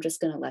say, I'm just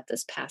going to let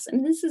this pass.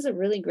 And this is a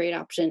really great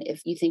option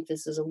if you think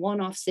this is a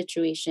one-off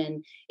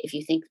situation, if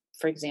you think,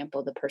 for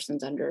example, the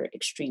person's under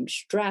extreme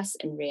stress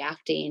and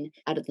reacting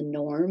out of the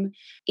norm.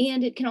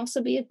 And it can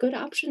also be a good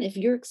option if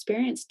your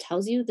experience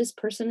tells you this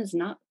person is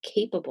not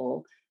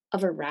capable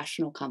of a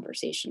rational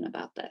conversation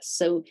about this.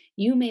 So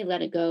you may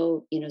let it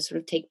go, sort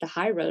of take the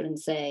high road and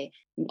say,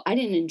 I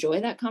didn't enjoy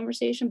that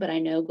conversation, but I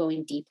know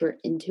going deeper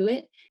into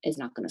it is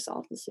not going to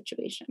solve the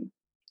situation.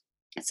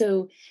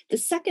 So the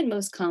second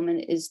most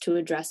common is to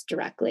address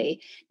directly.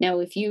 Now,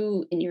 if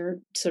you in your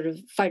sort of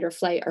fight or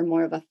flight are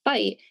more of a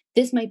fight,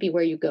 this might be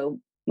where you go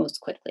most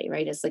quickly,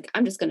 right? It's like,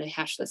 I'm just going to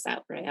hash this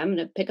out, right? I'm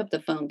going to pick up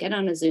the phone, get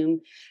on a Zoom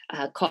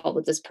call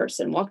with this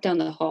person, walk down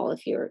the hall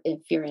if you're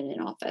in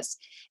an office.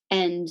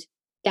 And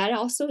that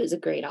also is a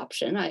great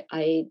option.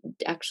 I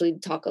actually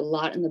talk a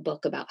lot in the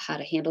book about how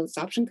to handle this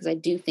option because I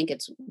do think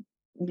it's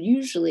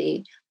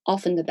usually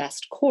often the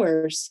best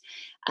course.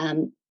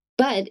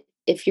 But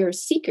if you're a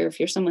seeker, if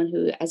you're someone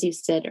who, as you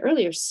said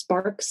earlier,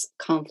 sparks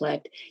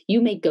conflict, you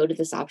may go to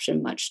this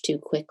option much too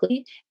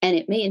quickly, and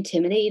it may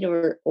intimidate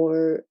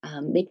or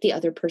make the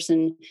other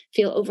person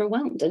feel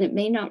overwhelmed, and it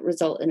may not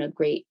result in a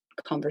great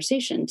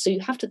conversation. So you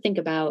have to think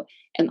about,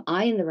 am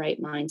I in the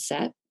right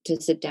mindset to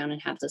sit down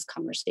and have this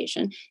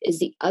conversation? Is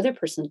the other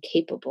person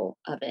capable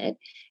of it?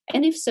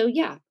 And if so,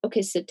 yeah,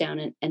 okay, sit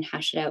down and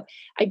hash it out.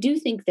 I do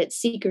think that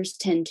seekers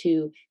tend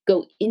to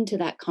go into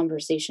that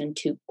conversation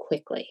too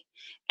quickly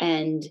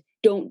and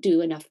don't do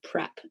enough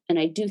prep. And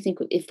I do think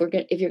if you're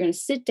going to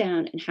sit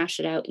down and hash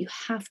it out, you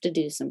have to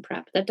do some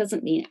prep. That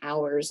doesn't mean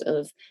hours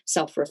of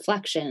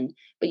self-reflection,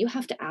 but you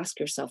have to ask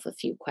yourself a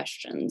few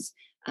questions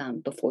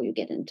before you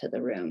get into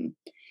the room.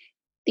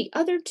 The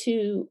other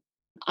two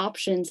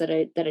options that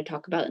I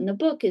talk about in the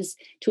book is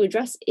to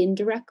address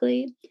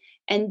indirectly.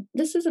 And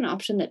this is an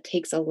option that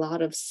takes a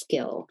lot of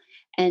skill.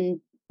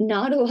 And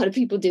not a lot of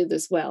people do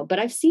this well, but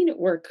I've seen it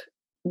work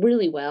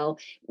really well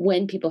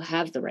when people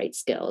have the right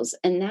skills.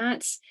 And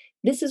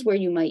this is where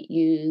you might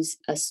use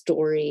a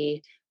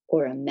story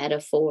or a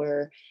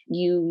metaphor.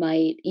 You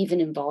might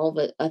even involve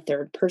a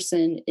third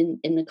person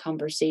in the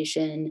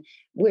conversation,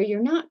 where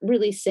you're not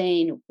really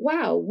saying,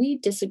 wow, we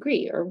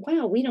disagree, or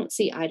wow, we don't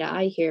see eye to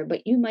eye here.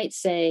 But you might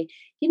say,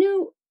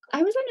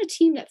 I was on a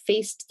team that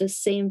faced the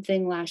same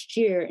thing last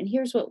year, and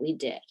here's what we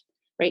did.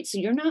 Right. So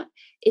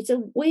it's a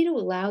way to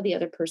allow the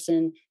other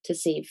person to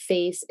save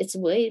face. It's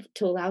a way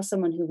to allow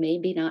someone who may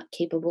be not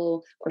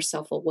capable or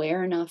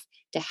self-aware enough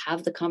to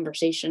have the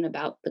conversation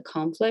about the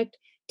conflict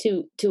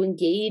to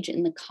engage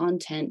in the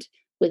content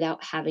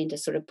without having to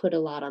sort of put a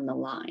lot on the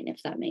line,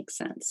 if that makes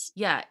sense.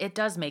 Yeah, it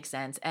does make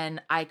sense.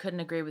 And I couldn't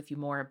agree with you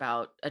more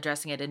about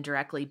addressing it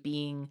indirectly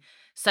being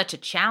such a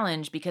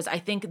challenge, because I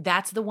think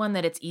that's the one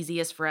that it's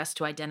easiest for us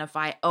to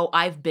identify. Oh,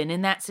 I've been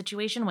in that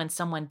situation when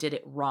someone did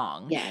it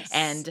wrong. Yes.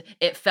 And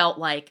it felt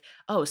like,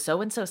 oh,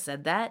 so-and-so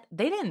said that.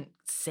 They didn't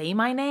say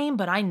my name,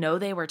 but I know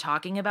they were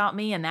talking about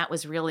me, and that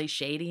was really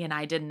shady. And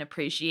I didn't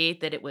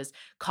appreciate that it was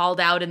called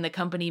out in the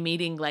company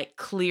meeting, like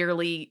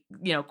clearly,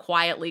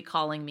 quietly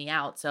calling me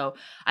out. So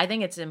I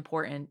think it's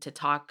important to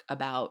talk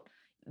about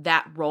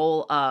that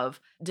role of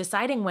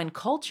deciding when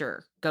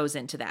culture goes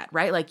into that,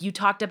 right? Like you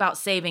talked about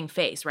saving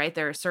face, right?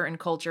 There are certain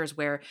cultures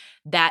where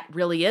that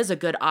really is a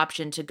good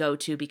option to go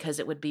to because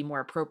it would be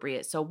more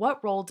appropriate. So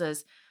what role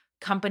does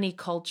company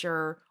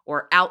culture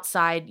or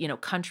outside,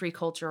 country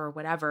culture or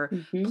whatever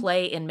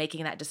play in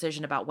making that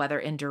decision about whether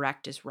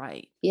indirect is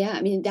right? Yeah,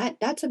 I mean,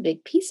 that's a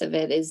big piece of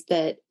it, is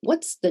that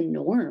what's the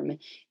norm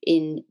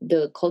in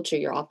the culture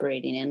you're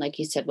operating in? Like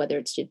you said, whether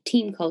it's your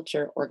team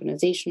culture,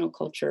 organizational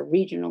culture,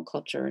 regional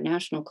culture, or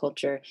national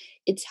culture,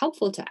 it's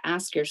helpful to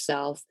ask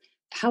yourself,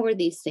 how are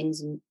these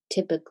things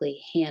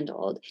typically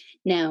handled?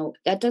 Now,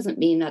 that doesn't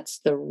mean that's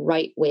the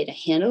right way to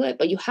handle it,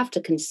 but you have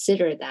to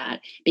consider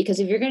that, because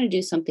if you're going to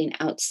do something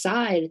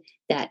outside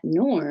that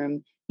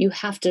norm, you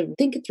have to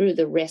think through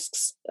the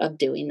risks of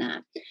doing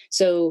that.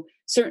 So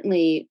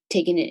certainly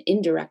taking an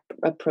indirect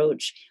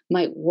approach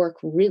might work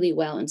really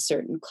well in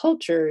certain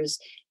cultures.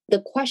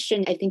 The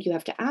question I think you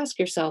have to ask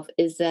yourself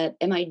is that,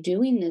 am I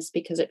doing this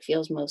because it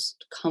feels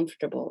most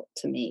comfortable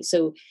to me?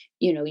 So,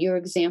 your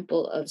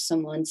example of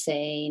someone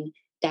saying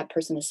that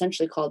person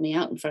essentially called me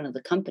out in front of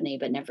the company,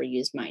 but never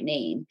used my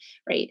name,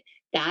 right?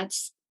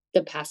 That's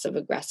the passive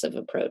aggressive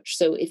approach.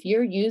 So if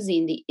you're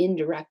using the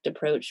indirect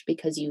approach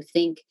because you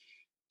think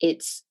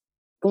it's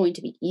going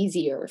to be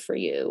easier for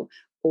you,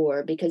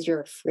 or because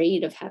you're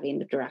afraid of having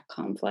the direct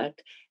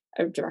conflict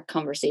or direct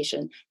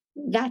conversation,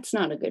 that's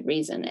not a good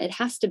reason. It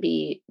has to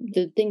be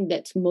the thing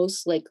that's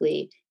most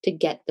likely to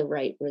get the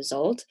right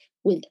result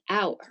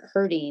without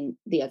hurting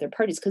the other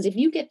parties. Because if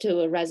you get to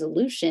a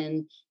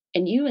resolution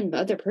and you and the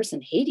other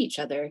person hate each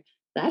other,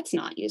 that's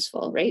not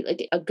useful, right?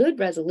 Like a good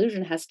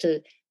resolution has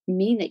to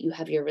mean that you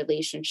have your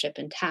relationship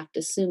intact,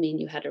 assuming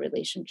you had a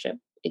relationship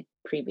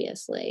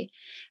previously.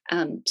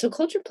 So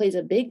culture plays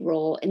a big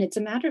role, and it's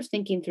a matter of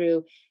thinking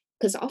through,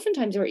 because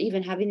oftentimes we're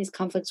even having these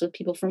conflicts with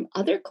people from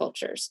other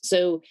cultures.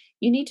 So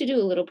you need to do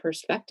a little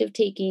perspective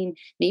taking,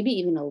 maybe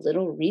even a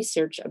little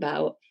research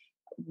about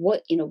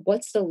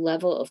what's the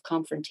level of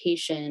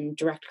confrontation,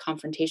 direct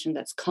confrontation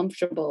that's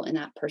comfortable in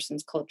that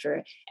person's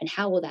culture, and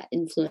how will that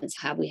influence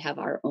how we have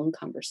our own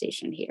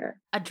conversation here.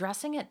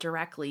 Addressing it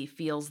directly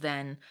feels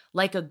then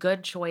like a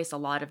good choice a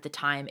lot of the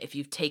time if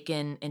you've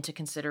taken into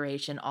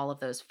consideration all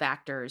of those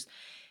factors.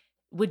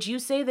 Would you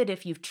say that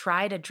if you've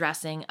tried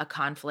addressing a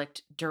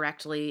conflict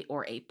directly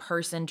or a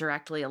person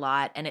directly a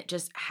lot and it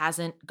just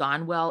hasn't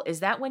gone well, is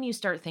that when you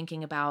start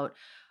thinking about,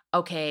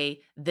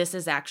 okay, this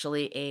is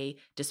actually a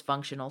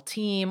dysfunctional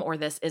team, or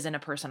this isn't a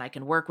person I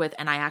can work with,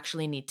 and I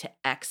actually need to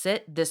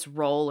exit this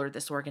role or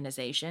this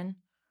organization?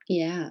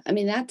 Yeah, I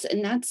mean that's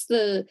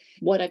the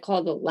what I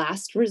call the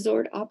last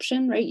resort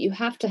option, right? You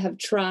have to have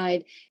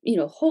tried,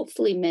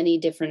 hopefully many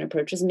different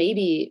approaches,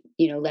 maybe,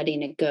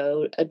 letting it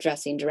go,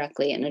 addressing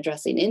directly and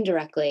addressing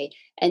indirectly,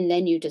 and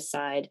then you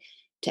decide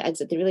to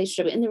exit the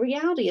relationship. And the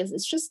reality is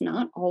it's just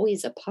not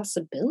always a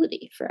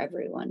possibility for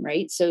everyone,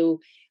 right? So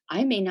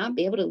I may not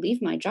be able to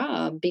leave my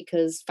job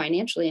because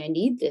financially I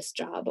need this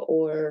job,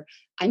 or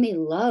I may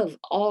love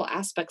all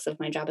aspects of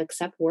my job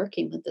except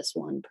working with this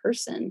one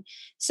person.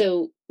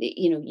 So,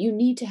 you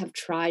need to have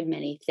tried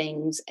many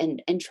things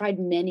and tried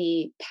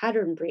many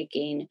pattern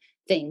breaking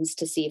things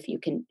to see if you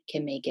can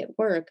make it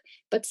work.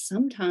 But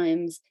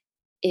sometimes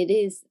it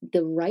is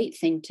the right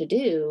thing to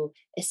do,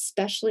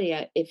 especially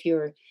if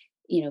you're,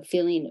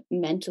 feeling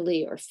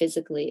mentally or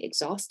physically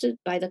exhausted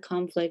by the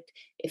conflict,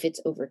 if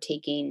it's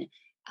overtaking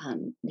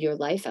your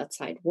life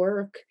outside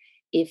work,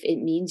 if it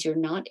means you're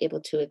not able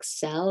to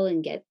excel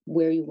and get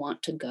where you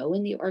want to go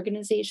in the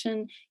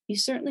organization. You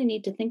certainly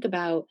need to think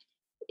about,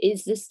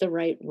 is this the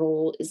right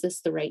role? Is this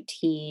the right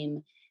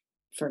team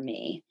for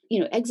me?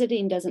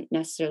 Exiting doesn't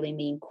necessarily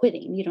mean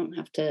quitting. You don't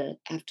have to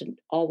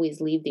always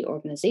leave the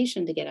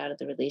organization to get out of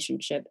the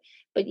relationship,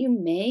 but you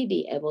may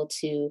be able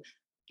to,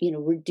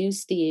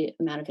 reduce the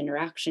amount of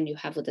interaction you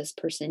have with this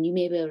person. You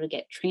may be able to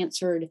get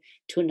transferred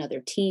to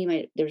another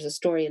team. There's a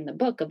story in the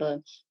book of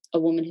a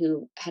woman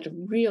who had a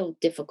real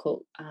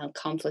difficult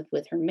conflict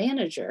with her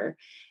manager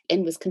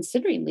and was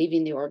considering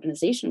leaving the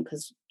organization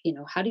because,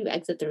 how do you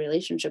exit the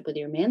relationship with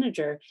your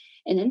manager,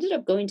 and ended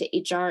up going to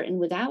HR, and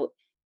without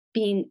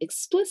being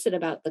explicit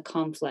about the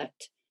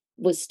conflict,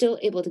 was still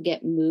able to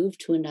get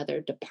moved to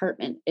another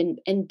department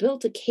and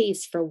built a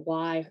case for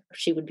why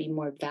she would be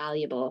more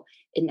valuable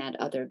in that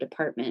other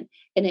department.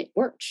 And it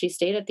worked. She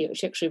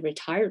actually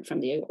retired from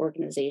the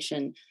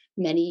organization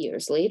many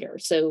years later.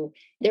 So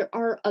there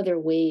are other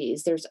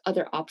ways, there's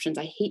other options.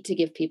 I hate to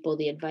give people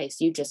the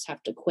advice, you just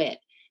have to quit,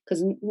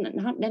 because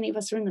not many of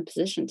us are in the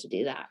position to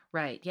do that.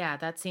 Right. Yeah,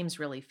 that seems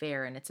really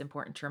fair. And it's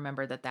important to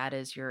remember that that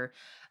is your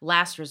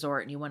last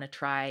resort and you want to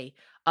try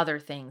other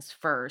things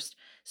first.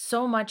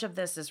 So much of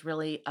this is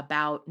really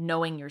about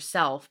knowing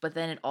yourself, but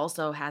then it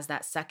also has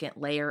that second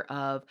layer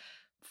of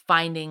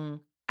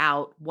finding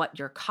out what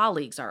your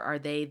colleagues are. Are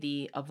they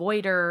the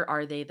avoider?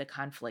 Are they the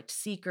conflict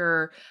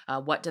seeker?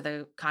 What do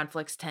the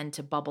conflicts tend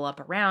to bubble up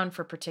around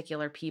for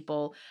particular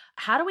people?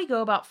 How do we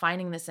go about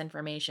finding this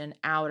information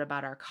out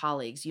about our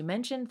colleagues? You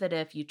mentioned that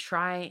if you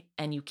try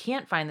and you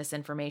can't find this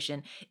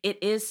information,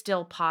 it is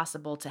still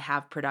possible to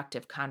have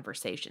productive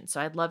conversations.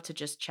 So I'd love to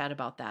just chat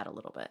about that a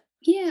little bit.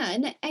 Yeah.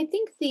 And I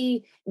think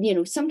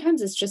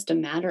sometimes it's just a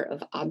matter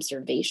of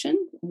observation,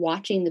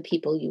 watching the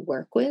people you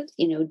work with.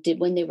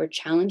 When they were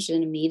challenged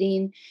in a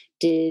meeting,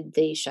 did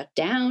they shut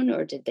down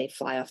or did they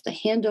fly off the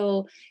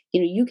handle?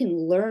 You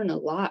can learn a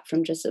lot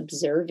from just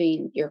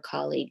observing your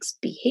colleagues'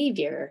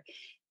 behavior.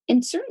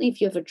 And certainly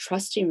if you have a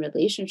trusting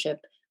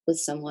relationship with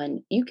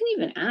someone, you can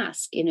even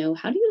ask,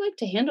 how do you like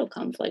to handle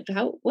conflict?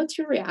 What's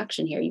your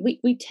reaction here?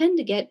 We tend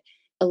to get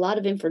a lot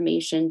of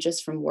information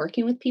just from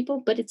working with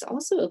people, but it's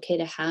also okay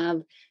to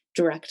have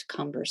direct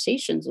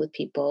conversations with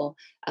people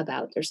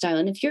about their style.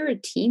 And if you're a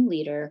team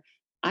leader,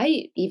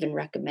 I even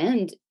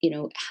recommend,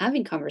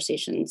 having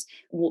conversations.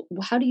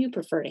 How do you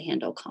prefer to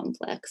handle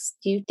conflicts?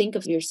 Do you think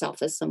of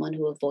yourself as someone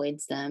who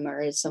avoids them or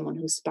as someone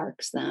who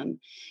sparks them?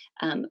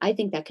 I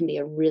think that can be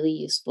a really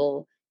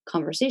useful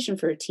conversation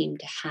for a team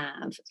to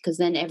have, because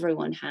then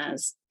everyone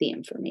has the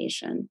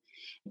information.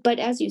 But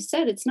as you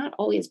said, it's not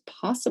always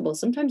possible.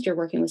 Sometimes you're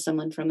working with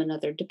someone from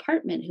another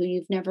department who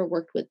you've never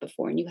worked with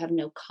before and you have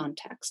no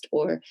context,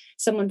 or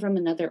someone from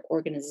another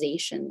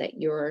organization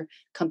that your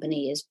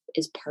company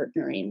is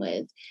partnering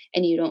with,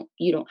 and you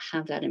don't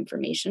have that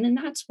information. And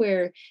that's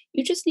where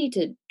you just need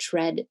to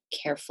tread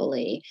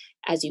carefully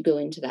as you go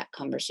into that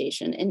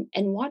conversation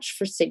and watch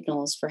for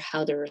signals for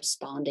how they're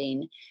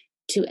responding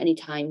to any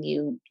time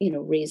you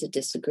raise a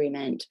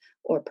disagreement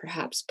or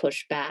perhaps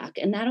push back,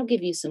 and that'll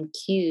give you some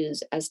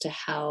cues as to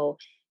how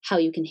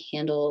you can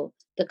handle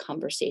the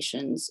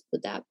conversations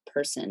with that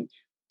person.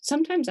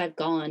 Sometimes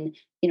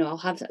I'll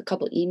have a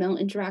couple email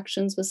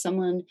interactions with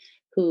someone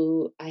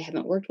who I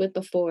haven't worked with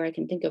before. I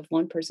can think of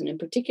one person in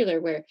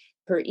particular where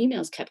her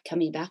emails kept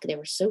coming back. They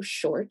were so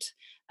short.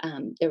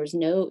 There was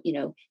no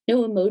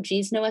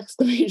emojis, no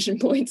exclamation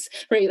points,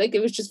 right? Like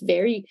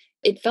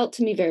it felt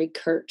to me very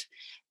curt.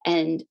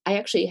 And I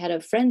actually had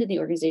a friend in the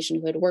organization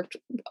who had worked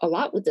a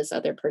lot with this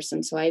other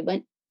person. So I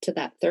went to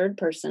that third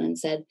person and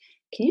said,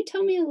 can you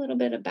tell me a little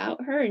bit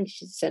about her? And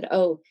she said,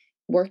 oh,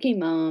 working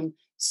mom,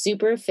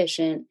 super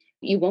efficient.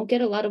 You won't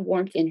get a lot of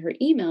warmth in her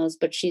emails,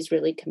 but she's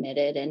really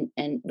committed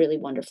and really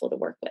wonderful to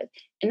work with.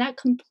 And that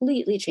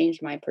completely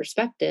changed my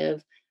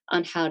perspective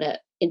on how to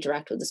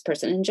interact with this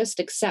person and just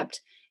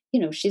accept,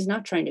 she's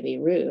not trying to be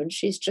rude.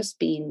 She's just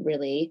being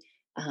really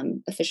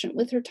efficient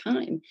with her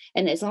time.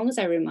 And as long as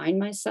I remind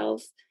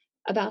myself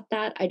about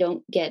that, I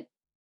don't get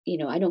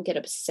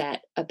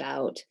upset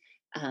about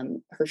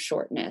her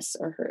shortness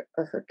or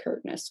her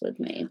curtness with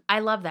me. I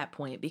love that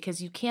point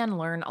because you can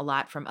learn a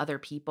lot from other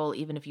people,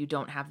 even if you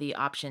don't have the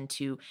option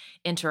to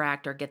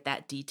interact or get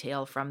that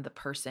detail from the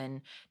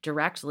person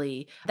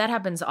directly. That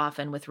happens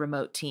often with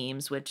remote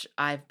teams, which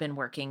I've been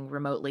working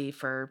remotely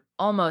for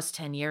almost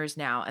 10 years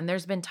now. And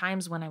there's been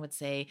times when I would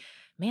say,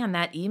 man,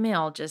 that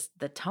email, just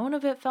the tone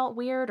of it felt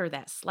weird, or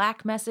that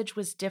Slack message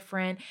was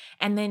different.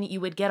 And then you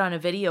would get on a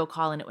video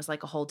call and it was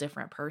like a whole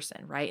different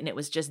person, right? And it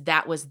was just,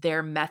 that was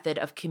their method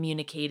of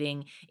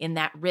communicating in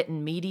that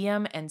written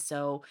medium. And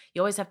so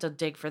you always have to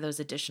dig for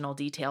those additional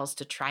details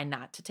to try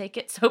not to take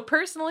it so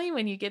personally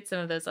when you get some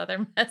of those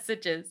other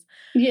messages.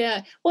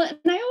 Yeah. Well,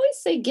 and I always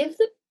say, give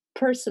the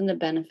person the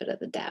benefit of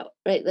the doubt,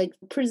 right? Like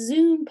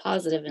presume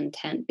positive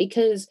intent,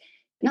 because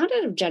not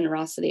out of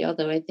generosity,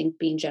 although I think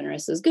being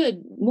generous is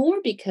good, more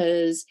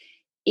because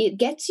it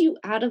gets you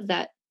out of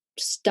that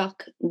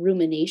stuck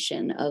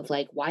rumination of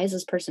like, why is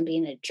this person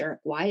being a jerk?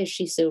 Why is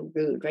she so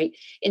rude? Right.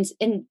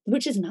 And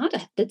which is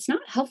that's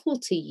not helpful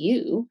to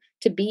you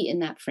to be in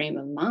that frame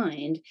of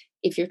mind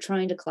if you're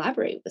trying to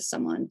collaborate with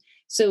someone.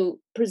 So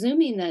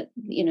presuming that,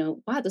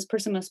 wow, this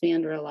person must be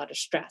under a lot of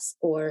stress,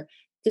 or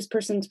this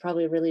person's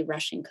probably really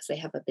rushing because they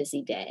have a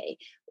busy day,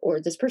 or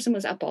this person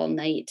was up all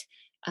night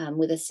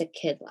with a sick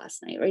kid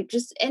last night, right?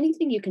 Just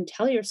anything you can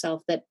tell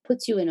yourself that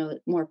puts you in a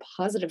more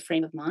positive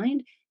frame of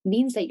mind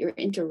means that your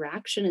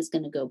interaction is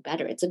going to go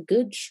better. It's a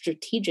good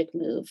strategic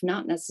move,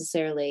 not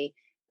necessarily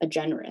a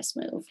generous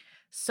move.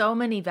 So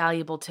many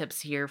valuable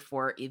tips here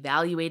for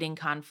evaluating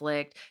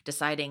conflict,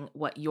 deciding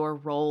what your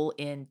role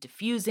in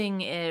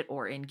diffusing it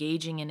or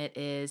engaging in it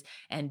is,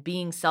 and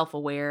being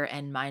self-aware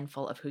and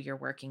mindful of who you're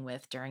working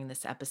with during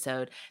this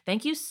episode.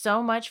 Thank you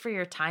so much for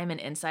your time and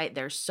insight.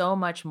 There's so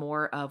much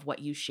more of what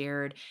you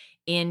shared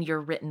in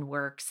your written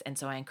works, and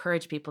so I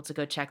encourage people to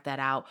go check that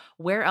out.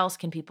 Where else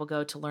can people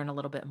go to learn a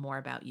little bit more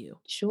about you?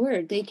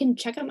 Sure. They can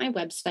check out my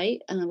website,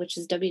 which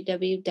is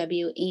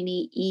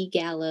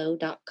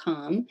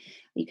www.amyegallo.com.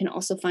 You can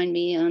also find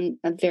me on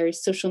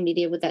various social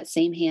media with that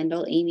same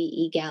handle, Amy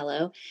E.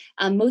 Gallo.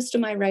 Most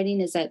of my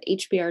writing is at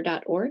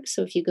hbr.org.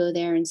 So if you go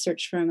there and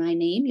search for my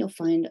name, you'll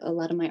find a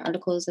lot of my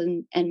articles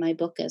and my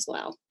book as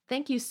well.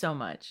 Thank you so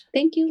much.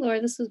 Thank you,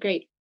 Laura. This was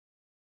great.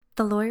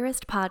 The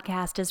Lawyerist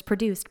podcast is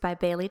produced by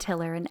Bailey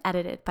Tiller and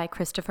edited by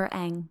Christopher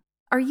Eng.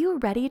 Are you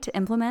ready to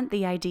implement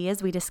the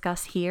ideas we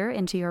discuss here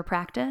into your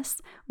practice?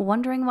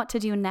 Wondering what to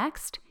do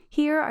next?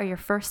 Here are your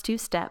first 2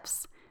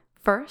 steps.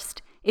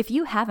 First, if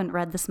you haven't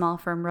read the Small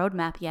Firm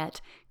Roadmap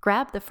yet,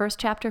 grab the first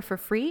chapter for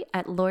free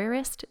at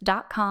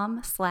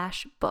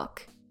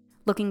lawyerist.com/book.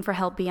 Looking for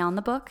help beyond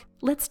the book?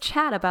 Let's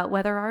chat about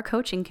whether our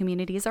coaching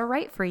communities are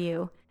right for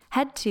you.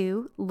 Head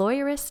to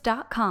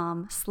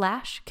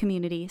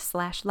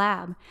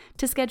lawyerist.com/community/lab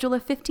to schedule a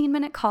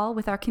 15-minute call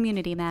with our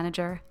community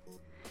manager.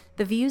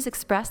 The views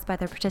expressed by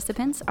the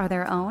participants are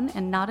their own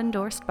and not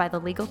endorsed by the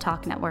Legal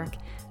Talk Network.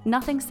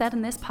 Nothing said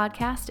in this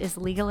podcast is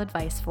legal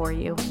advice for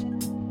you.